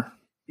armor.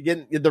 You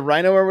get the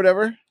Rhino or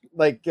whatever.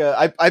 Like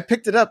I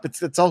picked it up.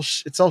 It's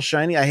all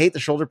shiny. I hate the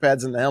shoulder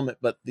pads and the helmet,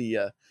 but the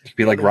it'd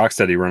be like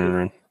Rocksteady running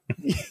around.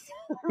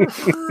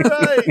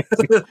 Right.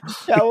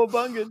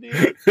 Cowabunga,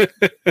 dude.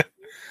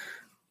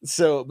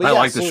 So but I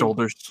like the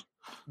shoulders.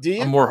 Do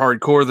you? I'm more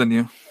hardcore than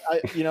you.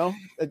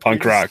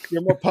 Punk rock.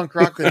 You're more punk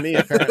rock than me,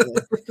 apparently.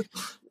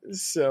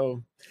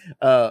 So,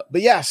 but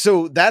yeah,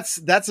 so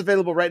that's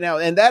available right now,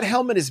 and that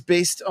helmet is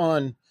based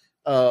on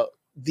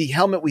the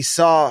helmet we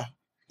saw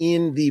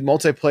in the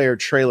multiplayer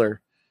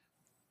trailer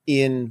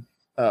in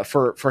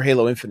for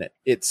Halo Infinite.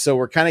 So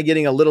we're kind of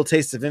getting a little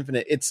taste of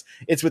Infinite. It's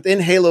within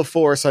Halo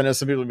 4, so I know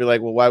some people will be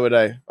like, well, why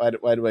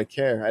do I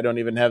care? I don't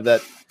even have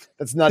that.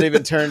 That's not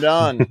even turned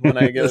on when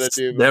I go to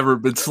do. Never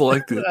been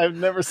selected. I've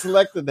never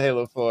selected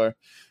Halo 4,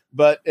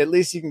 but at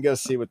least you can go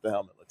see what the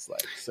helmet looks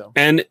like. So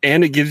and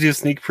it gives you a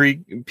sneak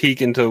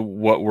peek into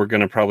what we're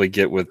going to probably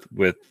get with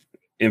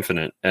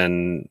Infinite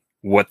and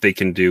what they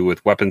can do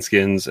with weapon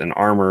skins and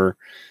armor.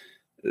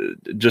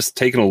 Just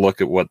taking a look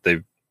at what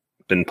they've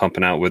been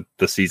pumping out with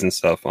the season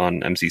stuff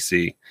on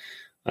MCC,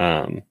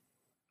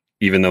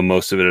 even though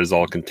most of it is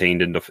all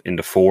contained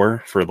into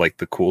 4 for like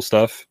the cool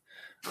stuff.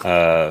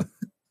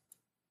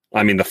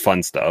 I mean the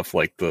fun stuff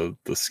like the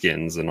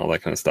skins and all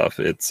that kind of stuff.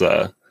 It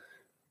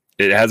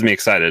has me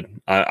excited.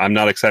 I'm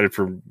not excited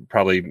for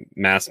probably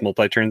mass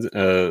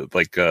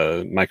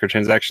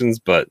microtransactions,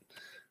 but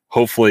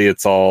hopefully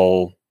it's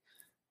all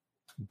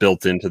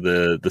built into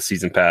the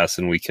season pass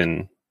and we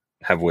can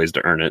have ways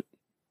to earn it.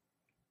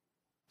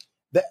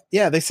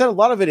 They said a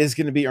lot of it is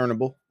going to be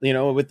earnable,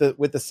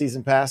 with the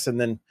season pass, and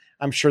then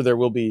I'm sure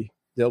there'll be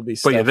stuff.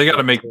 But yeah, they got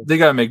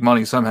to make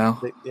money somehow.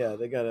 They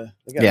gotta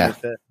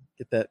get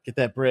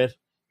that bread,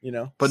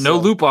 But no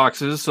loot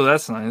boxes, so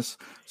that's nice.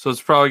 So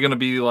it's probably going to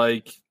be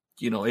like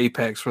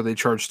Apex, where they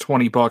charge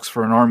 $20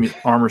 for an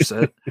armor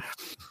set.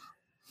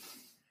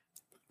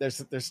 There's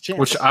a chance,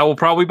 which I will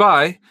probably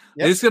buy.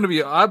 Yep. It's going to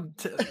be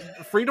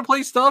free to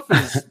play stuff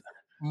is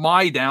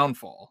my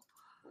downfall.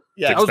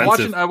 Yeah, I was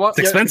watching. It's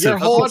expensive. Your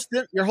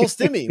whole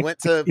stimmy went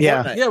to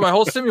Fortnite. Yeah, my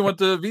whole stimmy went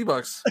to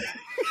V-Bucks.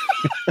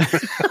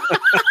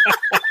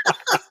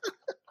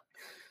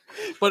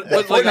 but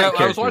like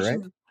I was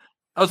watching. Right?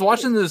 I was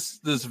watching this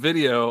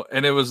video,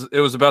 and it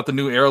was about the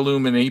new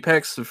heirloom in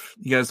Apex. If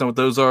you guys know what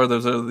those are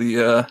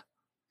the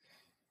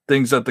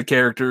things that the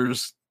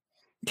characters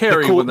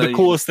carry. The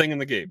coolest thing in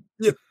the game.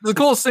 Yeah, the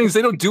coolest thing is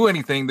they don't do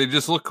anything; they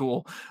just look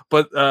cool.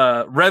 But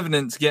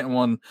Revenant's getting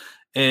one,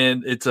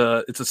 and it's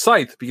a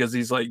scythe because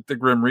he's like the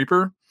Grim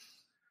Reaper.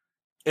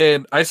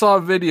 And I saw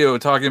a video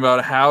talking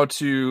about how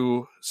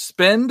to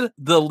spend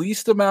the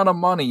least amount of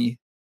money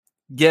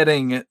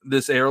getting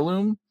this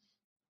heirloom.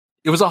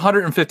 It was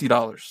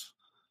 $150.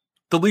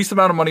 The least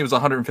amount of money was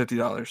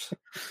 $150.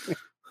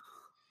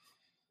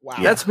 Wow.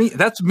 That's me.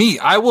 That's me.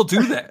 I will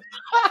do that.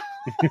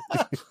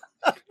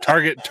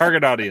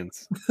 Target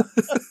audience.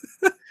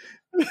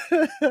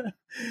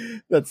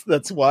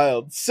 That's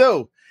wild.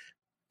 So,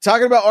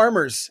 talking about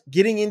armors,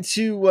 getting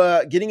into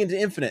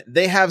Infinite,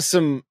 they have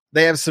some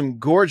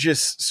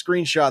gorgeous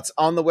screenshots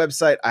on the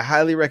website. I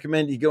highly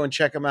recommend you go and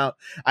check them out.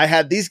 I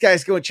had these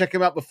guys go and check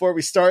them out before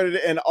we started,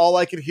 and all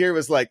I could hear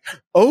was like,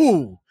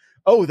 "Oh,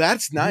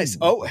 that's nice.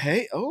 Oh,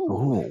 hey,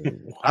 oh,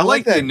 I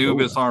like that the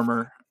Anubis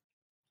armor."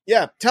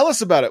 Yeah, tell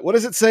us about it. What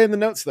does it say in the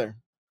notes there?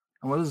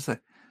 What does it say?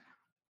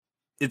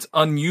 It's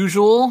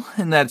unusual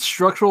in that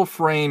structural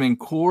frame and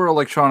core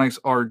electronics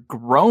are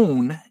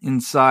grown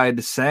inside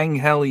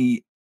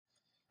Sangheli.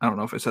 I don't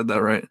know if I said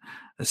that right.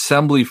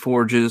 Assembly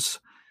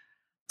forges,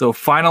 though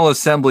final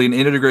assembly and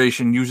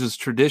integration uses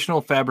traditional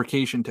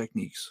fabrication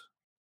techniques.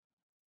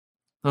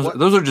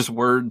 Those are just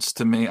words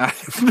to me. I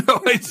have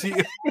no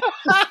idea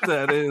what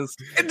that is.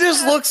 It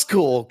just looks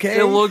cool, okay?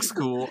 It looks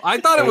cool. I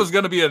thought it was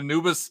going to be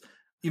Anubis,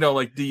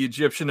 like the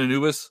Egyptian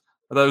Anubis.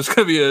 I thought it was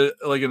going to be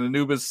an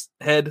Anubis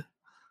head.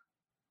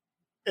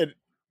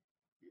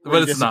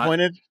 But it's not.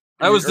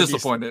 I was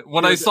disappointed.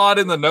 When I saw it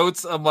in the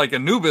notes, I'm like,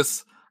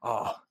 Anubis.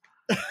 Oh.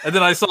 And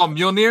then I saw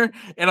Mjolnir,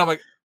 and I'm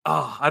like,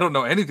 oh, I don't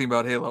know anything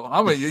about Halo.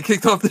 I'm going to get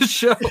kicked off this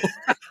show.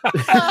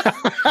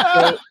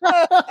 So,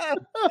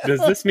 does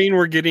this mean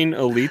we're getting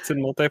elites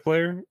in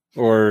multiplayer?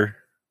 Or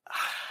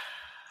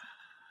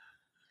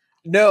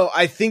no,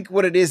 I think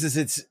what it is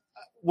it's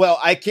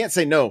I can't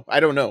say no.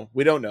 I don't know.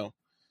 We don't know.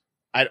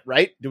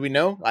 Right? Do we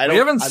know? We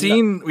haven't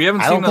seen.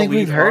 I don't think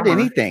we've heard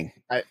anything.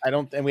 I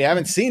don't, and we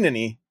haven't seen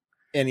any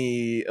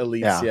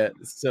elites yet.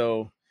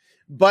 So,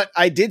 but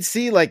I did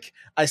see,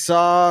 I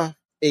saw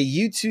a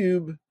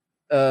YouTube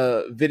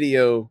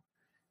video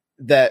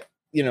that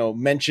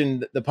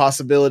mentioned the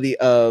possibility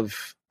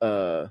of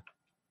the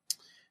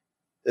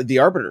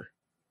Arbiter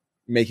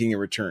making a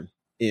return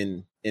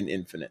in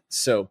Infinite.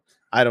 So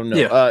I don't know.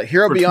 Yeah,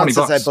 Hero Beyond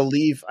says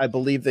 $20. I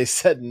believe they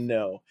said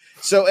no.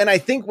 So, and I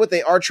think what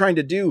they are trying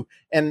to do,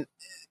 and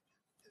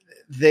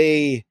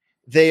they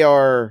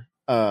are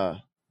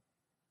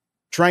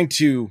trying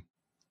to,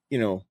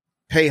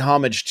 pay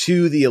homage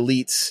to the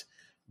elites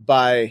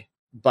by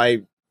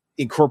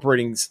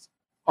incorporating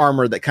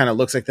armor that kind of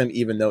looks like them,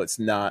 even though it's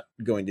not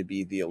going to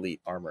be the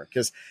elite armor.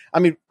 Because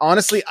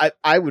honestly,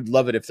 I would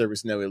love it if there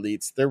was no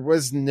elites. There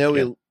was no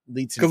elites.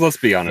 Because let's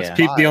be honest,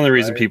 the only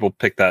reason people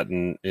picked that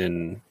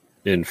in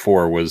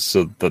 4 was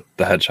so that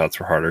the headshots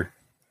were harder.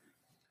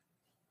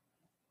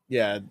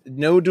 Yeah,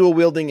 no dual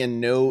wielding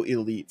and no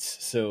elites.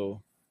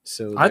 So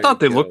I thought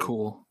they looked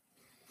cool.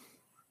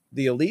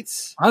 The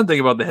elites? I didn't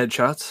think about the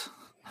headshots.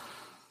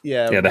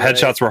 Yeah, the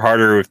headshots were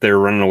harder if they were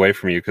running away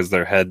from you because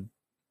their head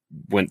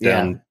went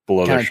down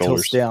below their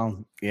shoulders.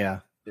 Down. Yeah.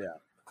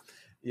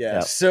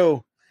 Yep.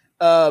 So,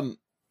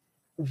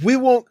 we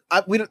won't.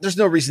 There's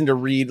no reason to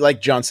read.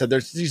 Like John said,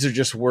 these are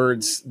just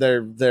words.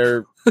 They're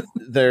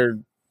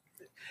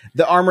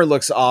the armor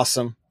looks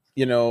awesome.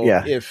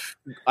 If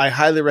I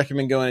highly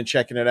recommend going and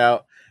checking it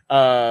out.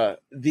 I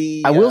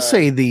will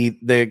say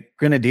the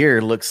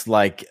Grenadier looks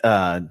like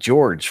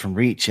George from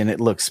Reach, and it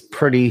looks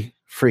pretty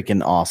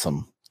freaking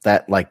awesome.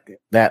 That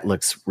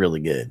looks really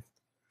good.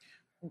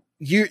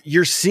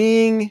 You're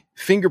seeing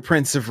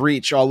fingerprints of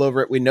Reach all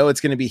over it. We know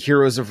it's going to be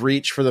Heroes of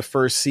Reach for the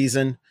first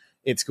season.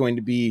 It's going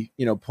to be,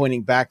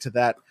 pointing back to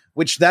that,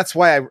 which that's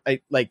why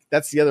I like,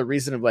 that's the other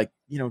reason of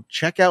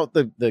check out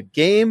the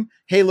game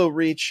Halo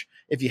Reach.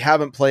 If you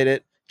haven't played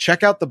it,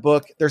 check out the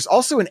book. There's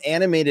also an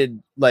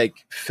animated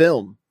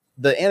film.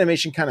 The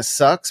animation kind of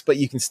sucks, but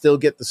you can still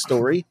get the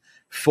story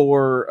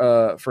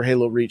for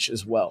Halo Reach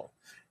as well.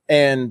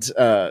 And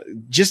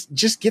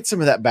just get some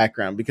of that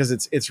background because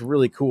it's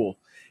really cool.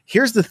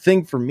 Here's the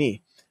thing for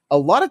me. A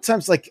lot of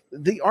times,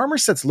 the armor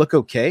sets look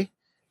okay.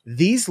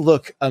 These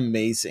look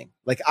amazing.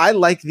 I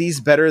like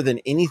these better than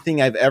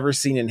anything I've ever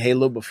seen in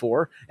Halo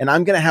before. And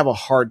I'm going to have a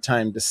hard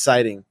time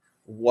deciding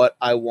what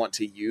I want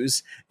to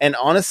use. And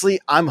honestly,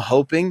 I'm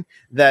hoping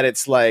that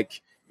it's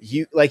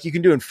you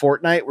can do in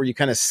Fortnite where you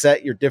kind of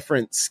set your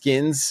different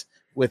skins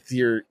with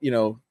your,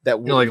 that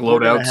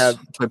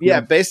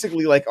loadouts.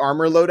 Basically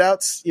armor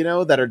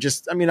loadouts, that are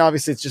just,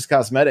 obviously it's just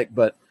cosmetic,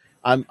 but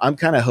I'm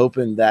kind of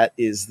hoping that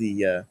is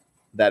the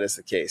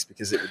case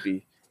because it would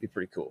be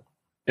pretty cool.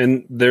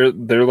 And they're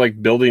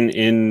building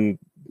in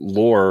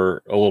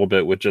lore a little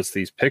bit with just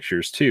these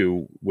pictures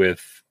too,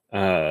 with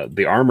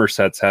the armor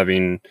sets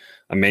having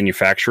a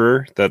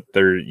manufacturer that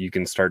you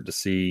can start to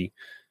see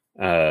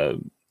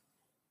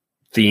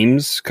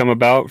themes come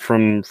about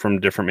from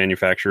different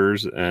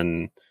manufacturers,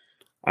 and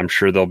I'm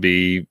sure there'll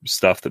be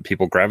stuff that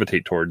people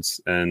gravitate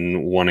towards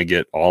and want to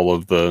get all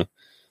of the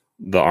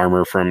the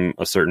armor from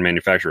a certain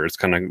manufacturer. It's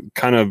kind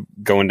of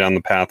going down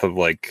the path of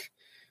like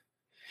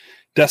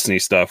Destiny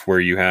stuff, where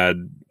you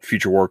had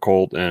Future War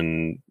Cult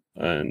and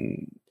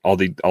all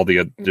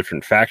the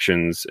different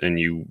factions, and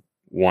you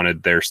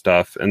wanted their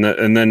stuff, and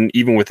then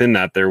even within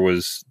that, there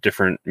was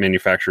different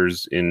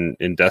manufacturers in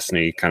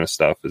Destiny kind of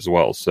stuff as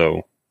well.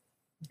 So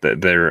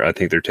I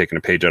think they're taking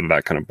a page out of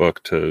that kind of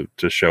book to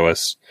show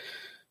us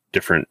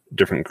different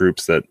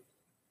groups that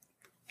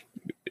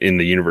in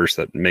the universe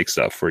that make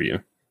stuff for you.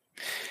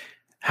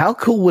 How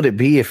cool would it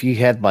be if you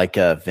had like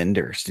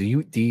vendors? Do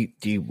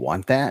you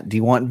want that? Do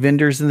you want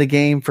vendors in the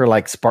game for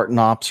like Spartan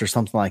Ops or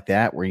something like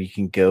that, where you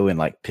can go and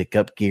like pick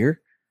up gear?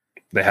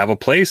 They have a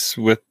place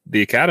with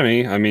the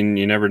Academy. I mean,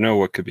 you never know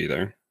what could be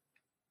there.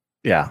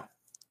 Yeah,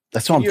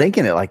 that's what I'm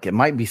thinking. It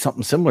might be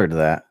something similar to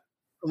that.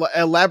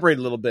 Elaborate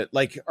a little bit.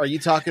 Like, are you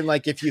talking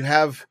like if you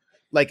have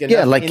like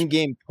enough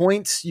in-game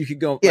points, you could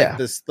go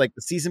like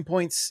the season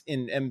points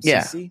in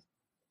MCC?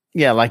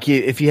 Yeah, like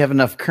if you have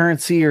enough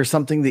currency or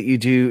something that you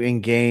do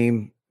in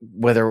game,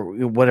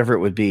 whatever it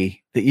would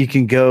be, that you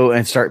can go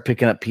and start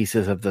picking up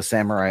pieces of the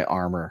samurai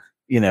armor,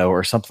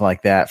 or something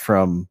like that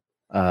from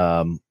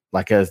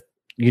like a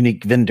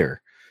unique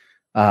vendor.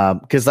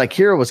 Because like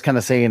Hero was kind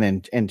of saying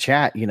in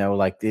chat,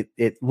 like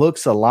it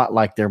looks a lot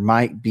like there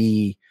might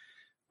be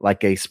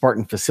like a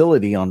Spartan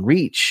facility on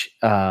Reach.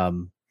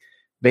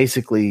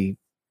 Basically,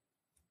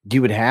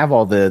 you would have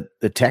all the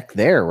tech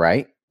there,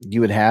 right? You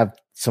would have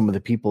some of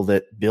the people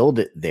that build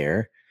it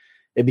there.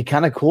 It'd be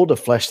kind of cool to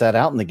flesh that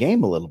out in the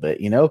game a little bit,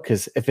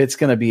 because if it's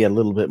going to be a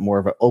little bit more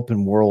of an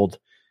open world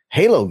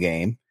Halo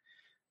game,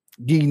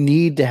 you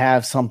need to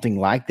have something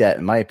like that,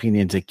 in my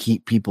opinion, to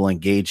keep people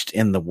engaged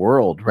in the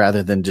world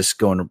rather than just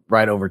going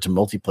right over to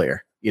multiplayer,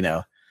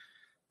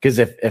 because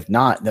if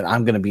not, then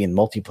I'm going to be in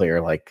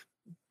multiplayer like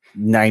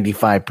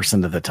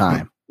 95% of the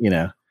time,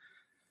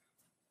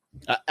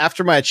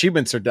 After my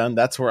achievements are done,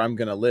 that's where I'm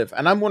going to live.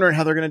 And I'm wondering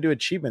how they're going to do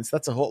achievements.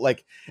 That's a whole,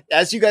 like,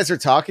 as you guys are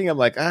talking, I'm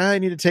like, I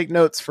need to take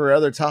notes for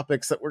other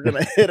topics that we're going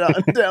to hit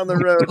on down the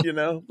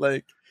road,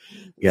 like,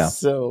 yeah.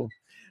 So,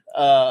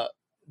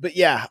 but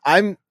yeah,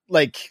 I'm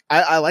like,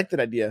 I like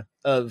that idea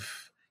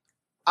of,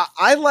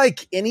 I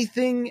like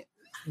anything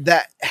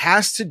that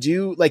has to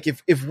do, like,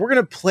 if we're going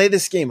to play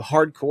this game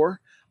hardcore,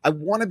 I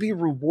want to be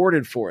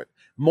rewarded for it.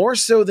 More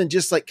so than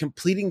just like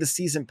completing the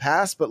season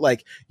pass, but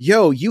like,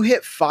 yo, you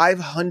hit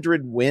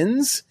 500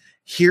 wins.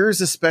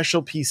 Here's a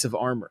special piece of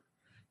armor,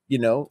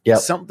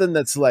 something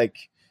that's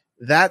like,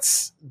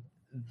 that's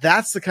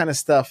the kind of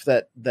stuff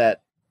that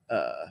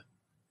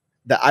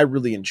I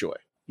really enjoy,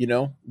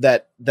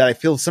 that I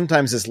feel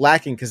sometimes is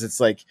lacking. Cause it's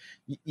like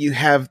you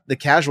have the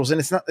casuals, and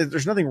it's not,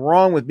 there's nothing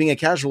wrong with being a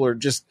casual or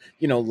just,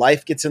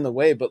 life gets in the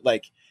way. But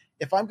like,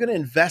 if I'm going to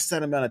invest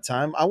that amount of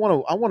time, I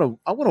want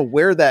to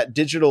wear that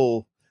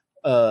digital,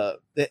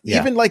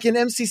 even like in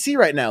MCC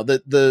right now,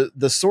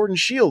 the sword and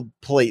shield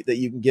plate that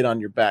you can get on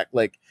your back,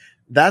 like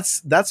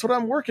that's what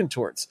I'm working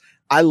towards.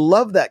 I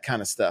love that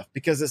kind of stuff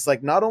because it's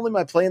like, not only am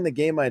I playing the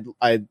game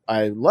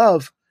I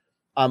love,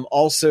 I'm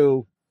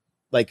also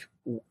like,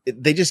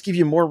 they just give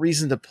you more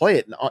reason to play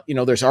it.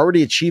 There's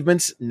already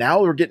achievements.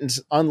 Now we're getting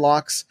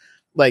unlocks.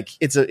 Like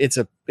it's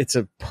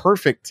a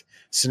perfect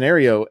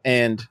scenario,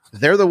 and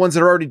they're the ones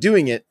that are already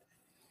doing it.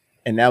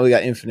 And now we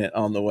got Infinite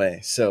on the way.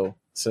 So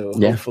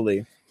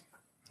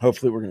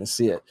hopefully we're going to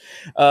see it.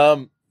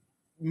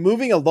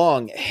 Moving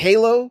along,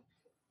 Halo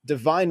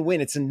Divine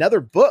Win. It's another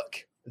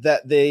book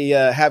that they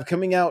have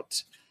coming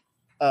out.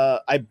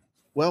 I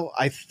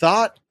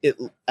thought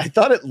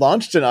it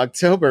launched in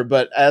October,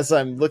 but as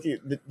I'm looking,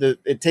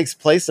 it takes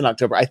place in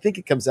October. I think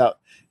it comes out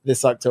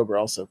this October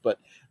also, but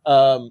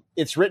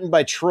it's written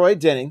by Troy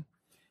Denning,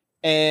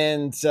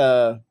 and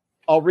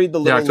I'll read the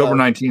little October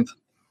 19th.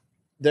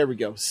 There we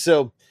go.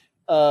 So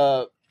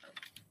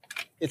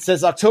it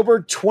says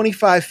October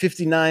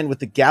 2559, with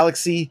the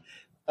galaxy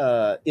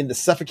in the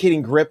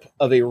suffocating grip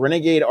of a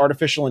renegade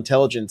artificial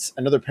intelligence,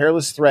 another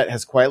perilous threat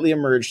has quietly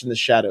emerged in the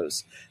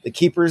shadows. The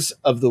Keepers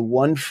of the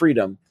One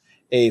Freedom,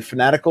 a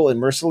fanatical and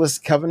merciless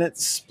Covenant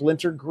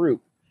splinter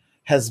group,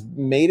 has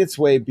made its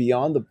way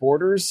beyond the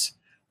borders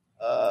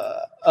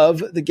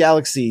of the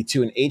galaxy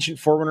to an ancient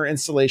Forerunner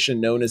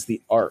installation known as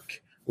the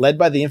Ark. Led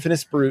by the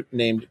infamous brute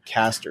named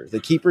Castor,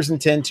 the Keepers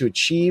intend to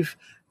achieve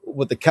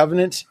what the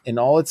Covenant in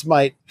all its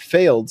might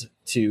failed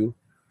to: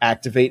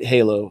 activate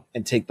Halo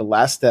and take the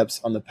last steps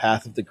on the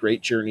path of the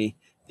great journey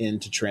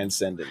into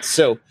transcendence.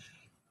 So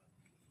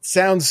it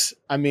sounds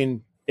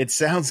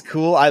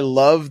cool. I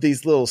love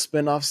these little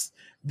spinoffs.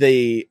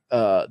 The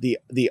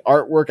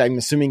artwork, I'm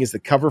assuming, is the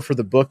cover for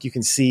the book. You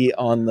can see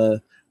on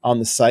the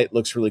site,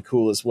 looks really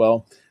cool as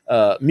well.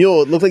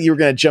 Mule, it looked like you were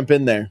going to jump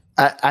in there.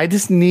 I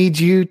just need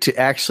you to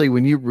actually,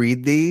 when you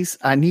read these,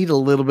 I need a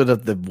little bit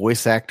of the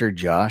voice actor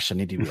Josh. I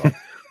need you to be like,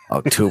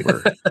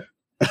 October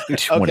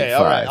 25, okay,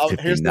 all right.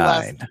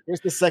 59. Here's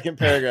the second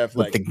paragraph.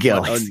 With like, the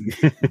galaxy.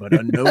 But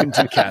unknown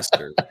to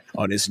Castor,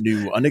 on his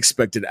new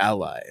unexpected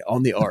ally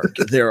on the Ark,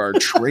 there are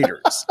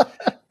traitors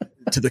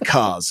to the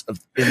cause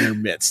in their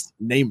midst,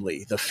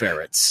 namely the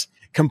ferrets.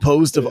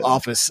 composed of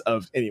office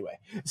of anyway.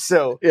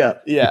 So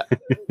Yeah.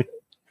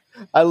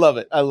 I love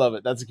it.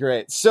 That's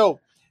great. So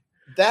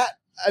that,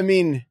 I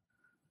mean,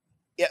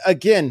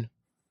 again,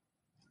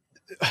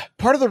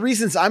 part of the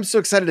reasons I'm so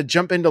excited to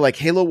jump into like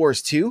Halo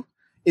Wars 2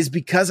 is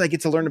because I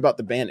get to learn about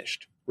the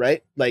Banished,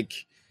 right?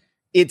 Like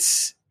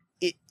it's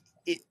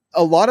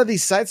a lot of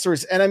these side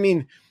stories. And I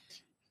mean,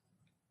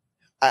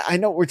 I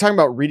know we're talking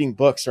about reading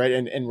books, right?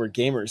 And we're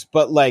gamers,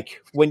 but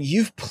like when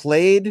you've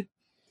played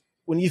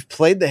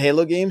the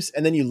Halo games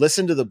and then you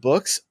listen to the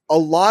books, a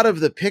lot of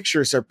the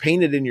pictures are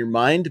painted in your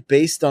mind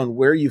based on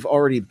where you've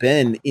already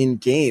been in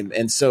game.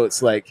 And so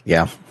it's like,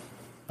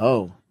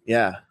 oh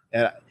yeah.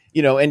 And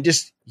and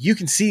just, you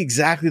can see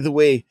exactly the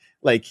way,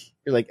 like,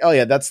 you're like, oh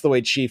yeah, that's the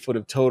way Chief would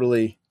have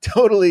totally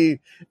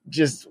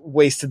just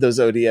wasted those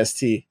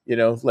ODST,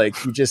 like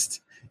you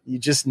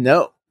just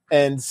know.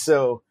 And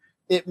so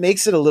it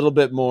makes it a little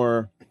bit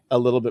more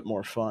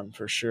fun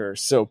for sure.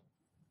 So,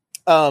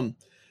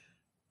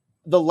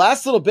 the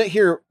last little bit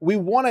here, we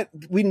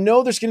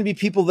know there's going to be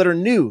people that are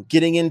new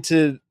getting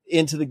into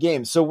the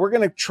game. So we're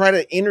going to try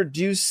to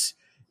introduce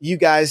you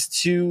guys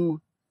to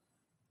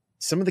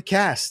some of the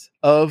cast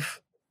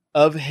of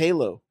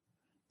Halo.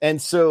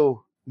 And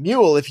so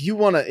Mule, if you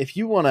want to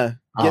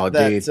get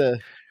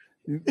that,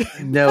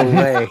 no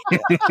way.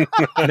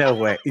 No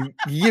way.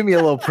 Give me a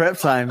little prep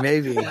time,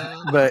 maybe,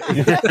 but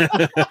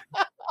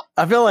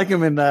I feel like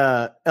I'm in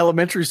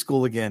elementary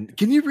school again.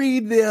 Can you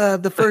read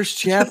the first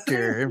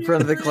chapter in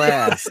front of the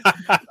class?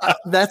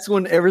 That's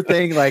when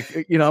everything,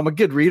 like, I'm a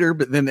good reader,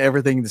 but then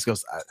everything just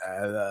goes,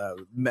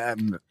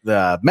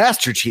 the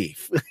Master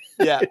Chief.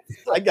 Yeah,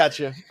 I got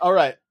you. All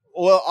right.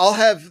 Well,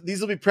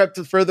 these will be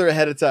prepped further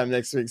ahead of time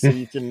next week, so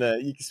you can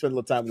spend a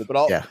little time with it. But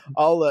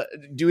I'll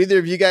do either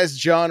of you guys,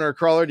 John or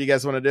Crawler, do you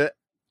guys want to do it?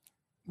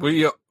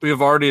 We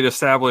have already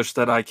established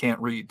that I can't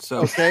read. So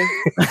okay.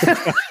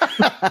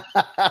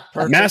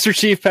 Master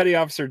Chief Petty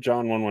Officer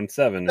John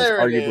 117 is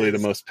arguably the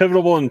most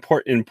pivotal and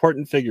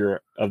important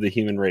figure of the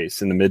human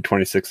race in the mid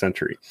 26th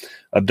century.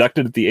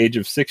 Abducted at the age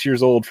of 6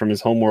 years old from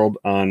his homeworld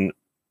on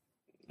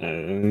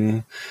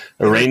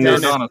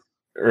Eridanus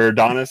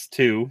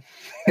 2.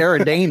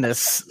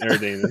 Eridanus.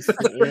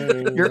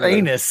 Your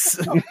anus.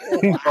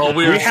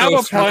 We have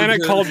a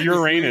planet called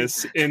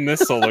Uranus in this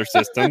solar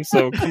system,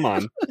 so come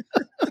on.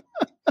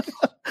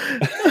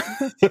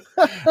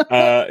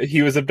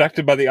 He was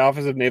abducted by the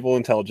Office of Naval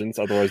Intelligence,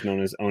 otherwise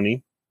known as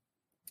ONI.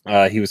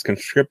 He was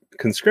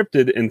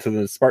conscripted into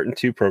the Spartan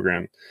 2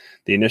 program.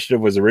 The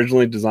initiative was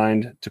originally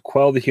designed to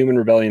quell the human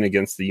rebellion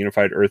against the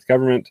unified Earth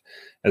government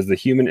as the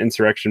human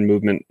insurrection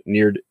movement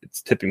neared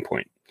its tipping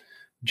point.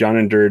 John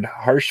endured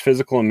harsh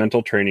physical and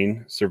mental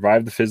training,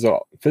 survived the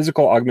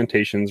physical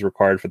augmentations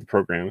required for the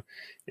program,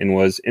 and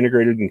was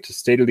integrated into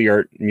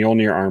state-of-the-art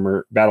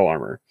Mjolnir battle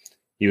armor.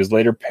 He was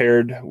later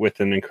paired with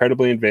an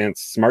incredibly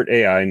advanced smart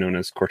AI known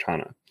as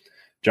Cortana.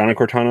 John and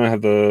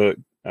Cortana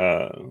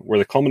were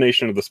the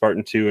culmination of the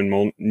Spartan 2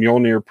 and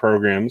Mjolnir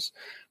programs,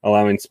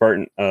 allowing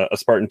a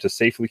Spartan to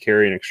safely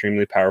carry an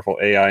extremely powerful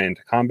AI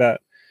into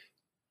combat,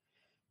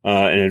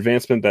 an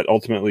advancement that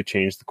ultimately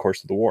changed the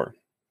course of the war.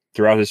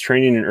 Throughout his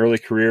training and early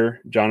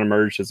career, John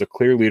emerged as a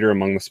clear leader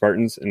among the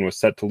Spartans and was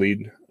set to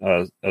lead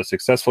a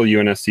successful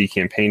UNSC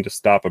campaign to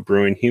stop a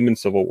brewing human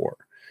civil war.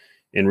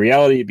 In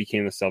reality, it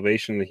became the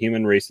salvation of the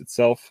human race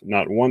itself,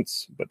 not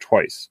once, but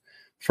twice.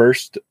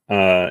 First,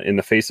 in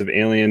the face of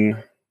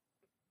alien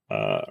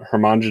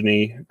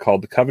homogeny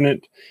called the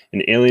Covenant,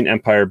 an alien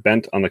empire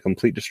bent on the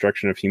complete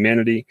destruction of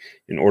humanity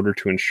in order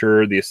to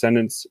ensure the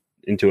ascendance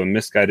into a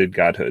misguided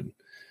godhood.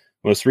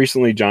 Most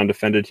recently, John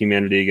defended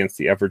humanity against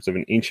the efforts of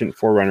an ancient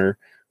forerunner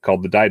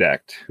called the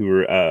Didact,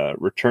 who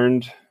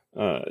returned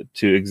to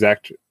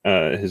exact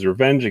his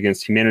revenge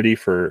against humanity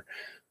for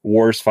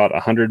wars fought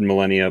 100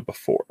 millennia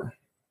before.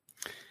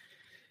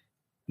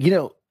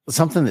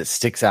 Something that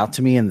sticks out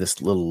to me in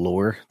this little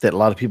lore that a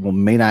lot of people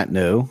may not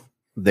know,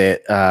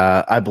 that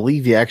I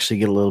believe you actually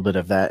get a little bit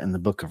of that in the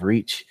Book of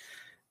Reach.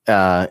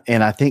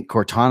 And I think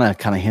Cortana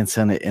kind of hints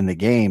on it in the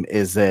game,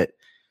 is that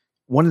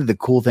one of the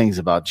cool things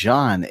about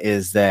John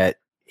is that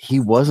he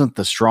wasn't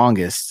the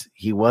strongest,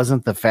 he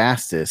wasn't the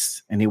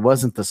fastest, and he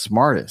wasn't the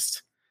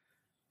smartest,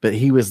 but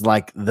he was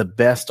like the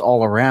best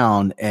all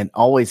around and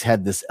always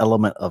had this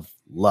element of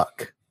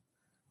luck,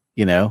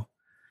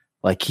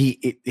 like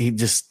he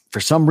just, for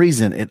some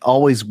reason, it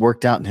always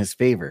worked out in his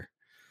favor.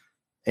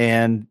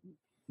 And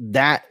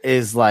that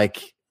is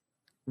like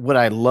what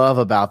I love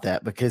about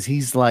that, because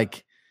he's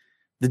like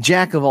the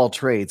jack of all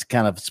trades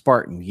kind of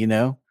Spartan,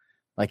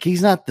 like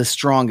he's not the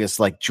strongest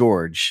like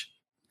George.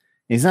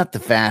 He's not the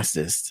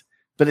fastest,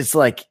 but it's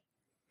like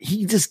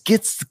he just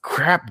gets the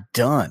crap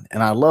done.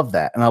 And I love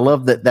that. And I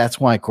love that that's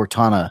why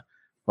Cortana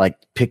like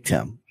picked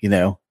him,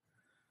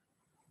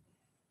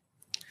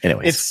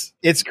 Anyways,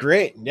 it's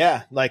great.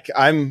 Yeah. Like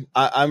I'm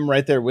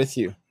right there with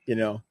you,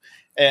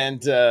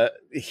 and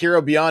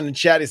Hero Beyond in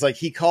chat, he's like,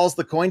 he calls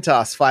the coin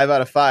toss 5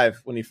 out of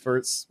 5 when he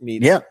first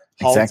meets. Yeah,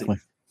 Halsey, exactly.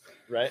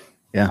 Right.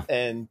 Yeah.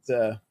 And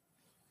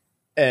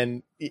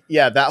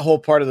yeah, that whole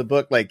part of the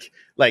book, like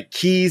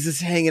Keys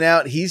is hanging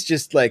out. He's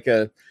just like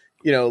a,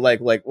 you know, like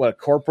what, a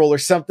corporal or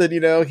something, you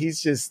know,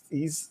 he's just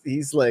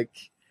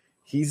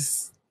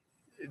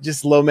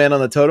low man on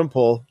the totem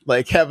pole,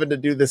 like having to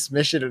do this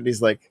mission. And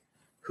he's like,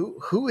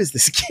 who is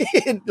this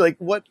kid? Like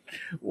what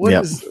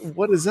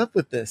is up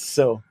with this?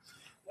 So,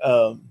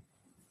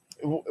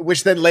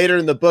 which then later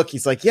in the book,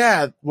 he's like,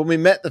 yeah, when we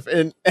met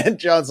and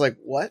John's like,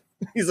 what?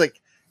 He's like,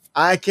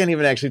 I can't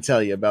even actually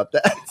tell you about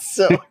that.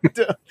 So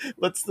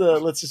let's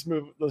just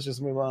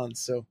move on.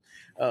 So,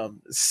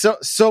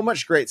 so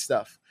much great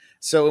stuff.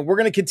 So we're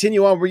going to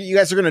continue on. You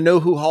guys are going to know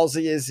who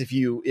Halsey is. If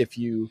you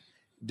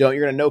don't,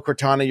 you're going to know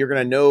Cortana. You're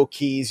going to know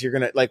Keys. You're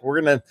going to like,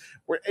 we're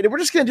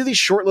just going to do these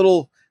short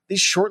little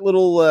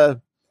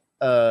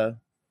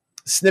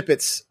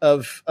snippets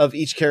of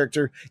each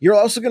character. You're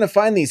also going to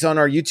find these on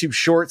our YouTube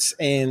shorts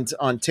and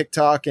on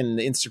TikTok and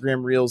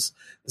Instagram reels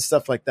and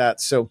stuff like that.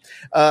 So,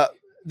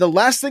 the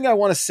last thing I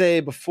want to say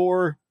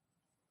before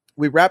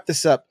we wrap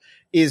this up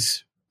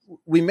is,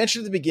 we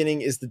mentioned at the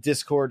beginning, is the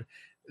Discord.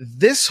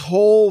 This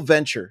whole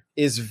venture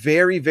is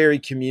very, very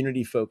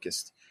community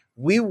focused.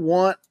 We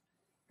want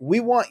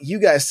you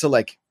guys to,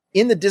 like,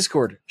 in the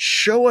Discord,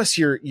 show us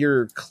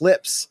your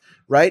clips,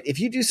 right? If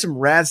you do some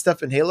rad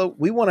stuff in Halo,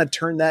 we want to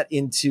turn that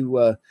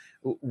into,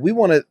 we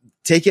want to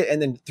take it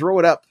and then throw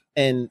it up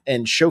and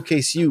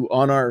showcase you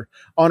on our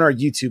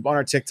YouTube, on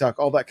our TikTok,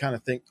 all that kind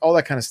of thing, all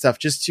that kind of stuff,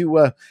 just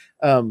to,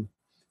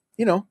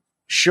 you know,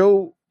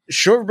 show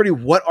everybody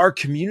what our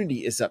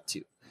community is up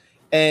to.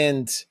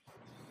 And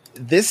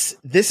this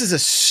is a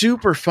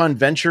super fun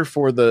venture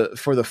for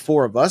the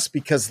four of us,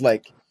 because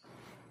like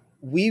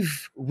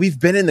we've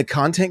been in the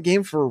content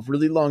game for a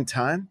really long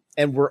time,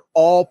 and we're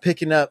all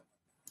picking up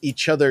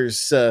each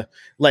other's,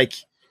 like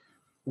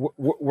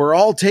we're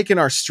all taking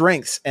our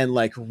strengths and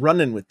like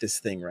running with this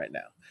thing right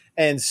now.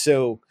 And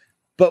so,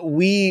 but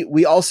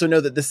we also know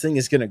that this thing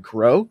is going to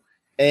grow,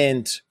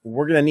 and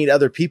we're going to need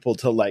other people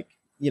to, like,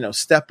 you know,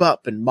 step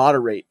up and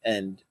moderate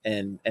and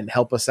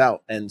help us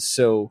out. And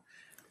so,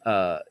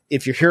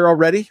 if you're here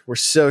already, we're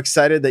so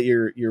excited that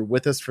you're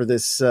with us for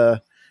this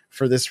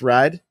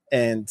ride.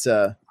 And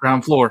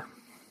ground floor,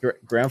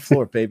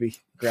 baby,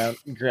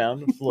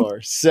 ground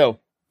floor. So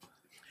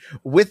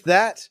with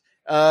that,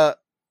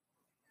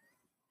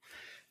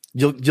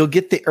 you'll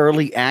get the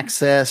early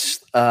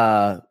access.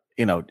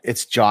 You know,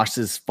 it's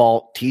Josh's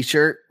fault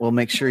T-shirt. We'll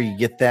make sure you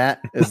get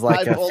that as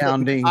like a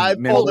founding. I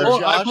pulled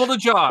a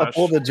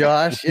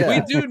Josh. Yeah.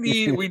 We do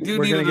need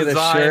a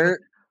design.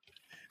 Shirt.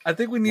 I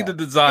think we need a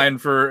design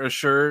for a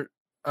shirt.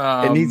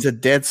 It needs a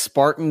dead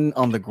Spartan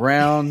on the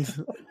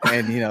ground,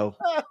 and you know,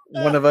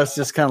 one of us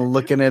just kind of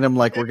looking at him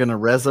like we're gonna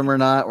res him or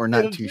not. We're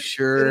not too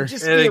sure. It'll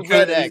just be a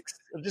red X.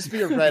 It'll just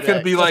be a red X. It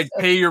could be like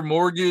 "Pay your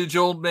mortgage,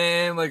 old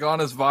man," like on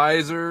his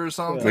visor or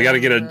something. We got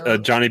to get a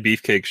Johnny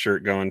Beefcake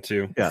shirt going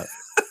too. Yeah,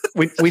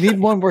 we need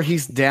one where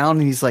he's down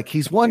and he's like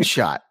he's one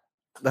shot.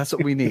 That's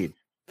what we need.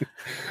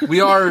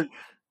 We are.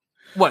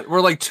 What,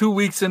 we're like 2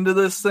 weeks into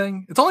this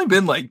thing. It's only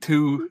been like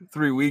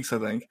 2-3 weeks, I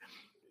think.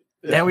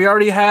 Yeah. And we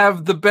already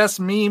have the best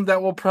meme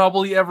that we'll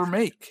probably ever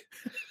make.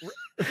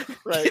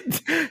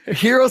 Right.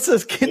 Hero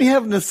says, can he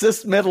have an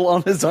assist medal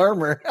on his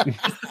armor?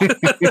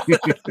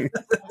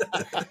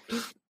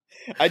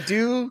 I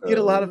do get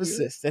a lot of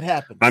assists. It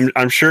happens.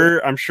 I'm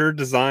sure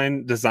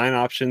design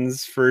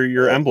options for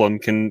your emblem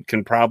can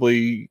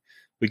probably,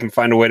 we can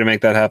find a way to make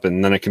that happen,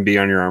 and then it can be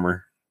on your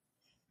armor.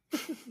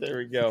 There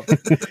we go.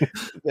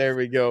 There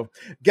we go.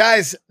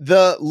 Guys,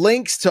 the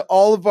links to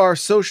all of our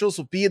socials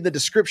will be in the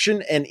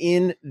description and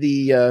in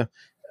the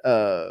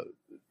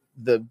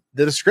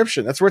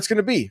description. That's where it's going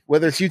to be,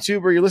 whether it's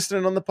YouTube or you're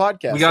listening on the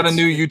podcast. We got a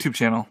new YouTube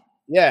channel.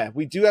 Yeah,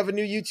 we do have a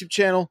new YouTube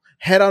channel.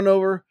 Head on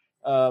over.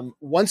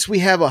 Once we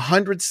have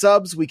 100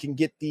 subs, we can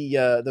get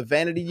the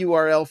vanity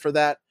URL for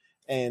that.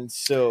 And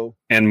so,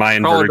 and my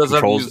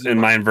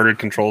inverted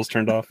controls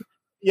turned off.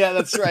 Yeah,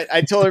 that's right.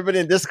 I told everybody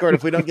in Discord,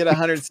 if we don't get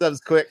 100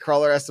 subs quick,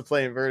 Crawler has to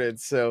play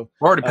inverted. So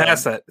we're already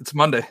past that. It's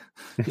Monday.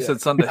 You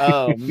said Sunday.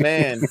 Oh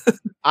man,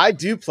 I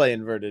do play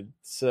inverted.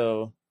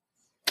 So,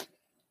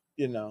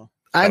 you know,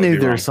 I knew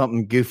there was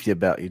something goofy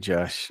about you,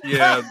 Josh.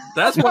 Yeah,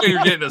 that's why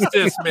you're getting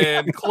assists,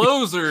 man.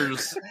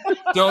 Closers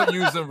don't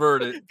use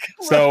inverted.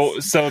 So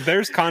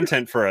there's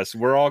content for us.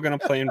 We're all gonna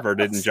play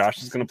inverted, and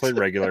Josh is gonna play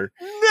regular,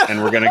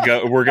 and we're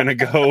gonna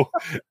go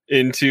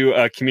into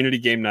a community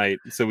game night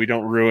so we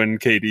don't ruin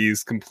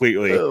KD's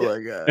completely. Oh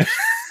my gosh!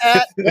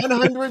 At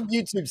 100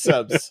 YouTube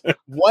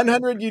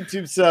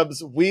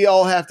subs, we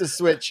all have to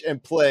switch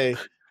and play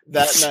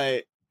that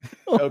night.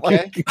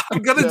 Okay,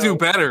 I'm gonna do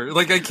better.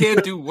 Like I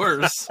can't do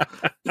worse.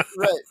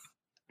 Right.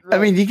 I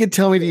mean, you could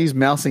tell me to use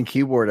mouse and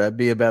keyboard. I'd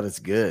be about as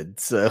good.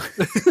 So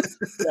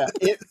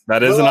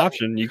that is an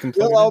option. You can.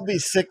 We'll all be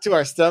sick to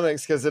our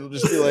stomachs because it'll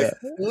just be like,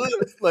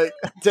 like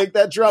take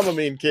that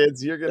Dramamine,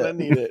 kids. You're gonna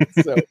need it.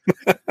 So,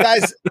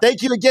 guys,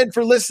 thank you again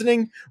for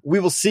listening. We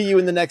will see you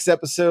in the next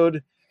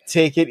episode.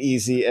 Take it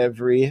easy,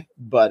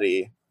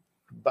 everybody.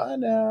 Bye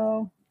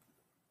now.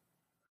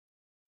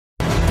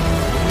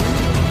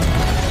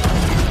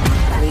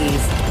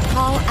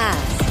 haul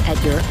ass at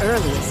your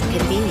earliest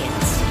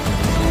convenience.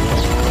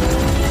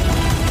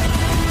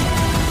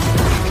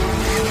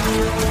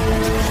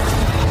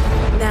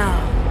 Now,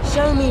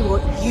 show me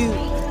what you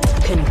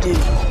can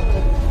do.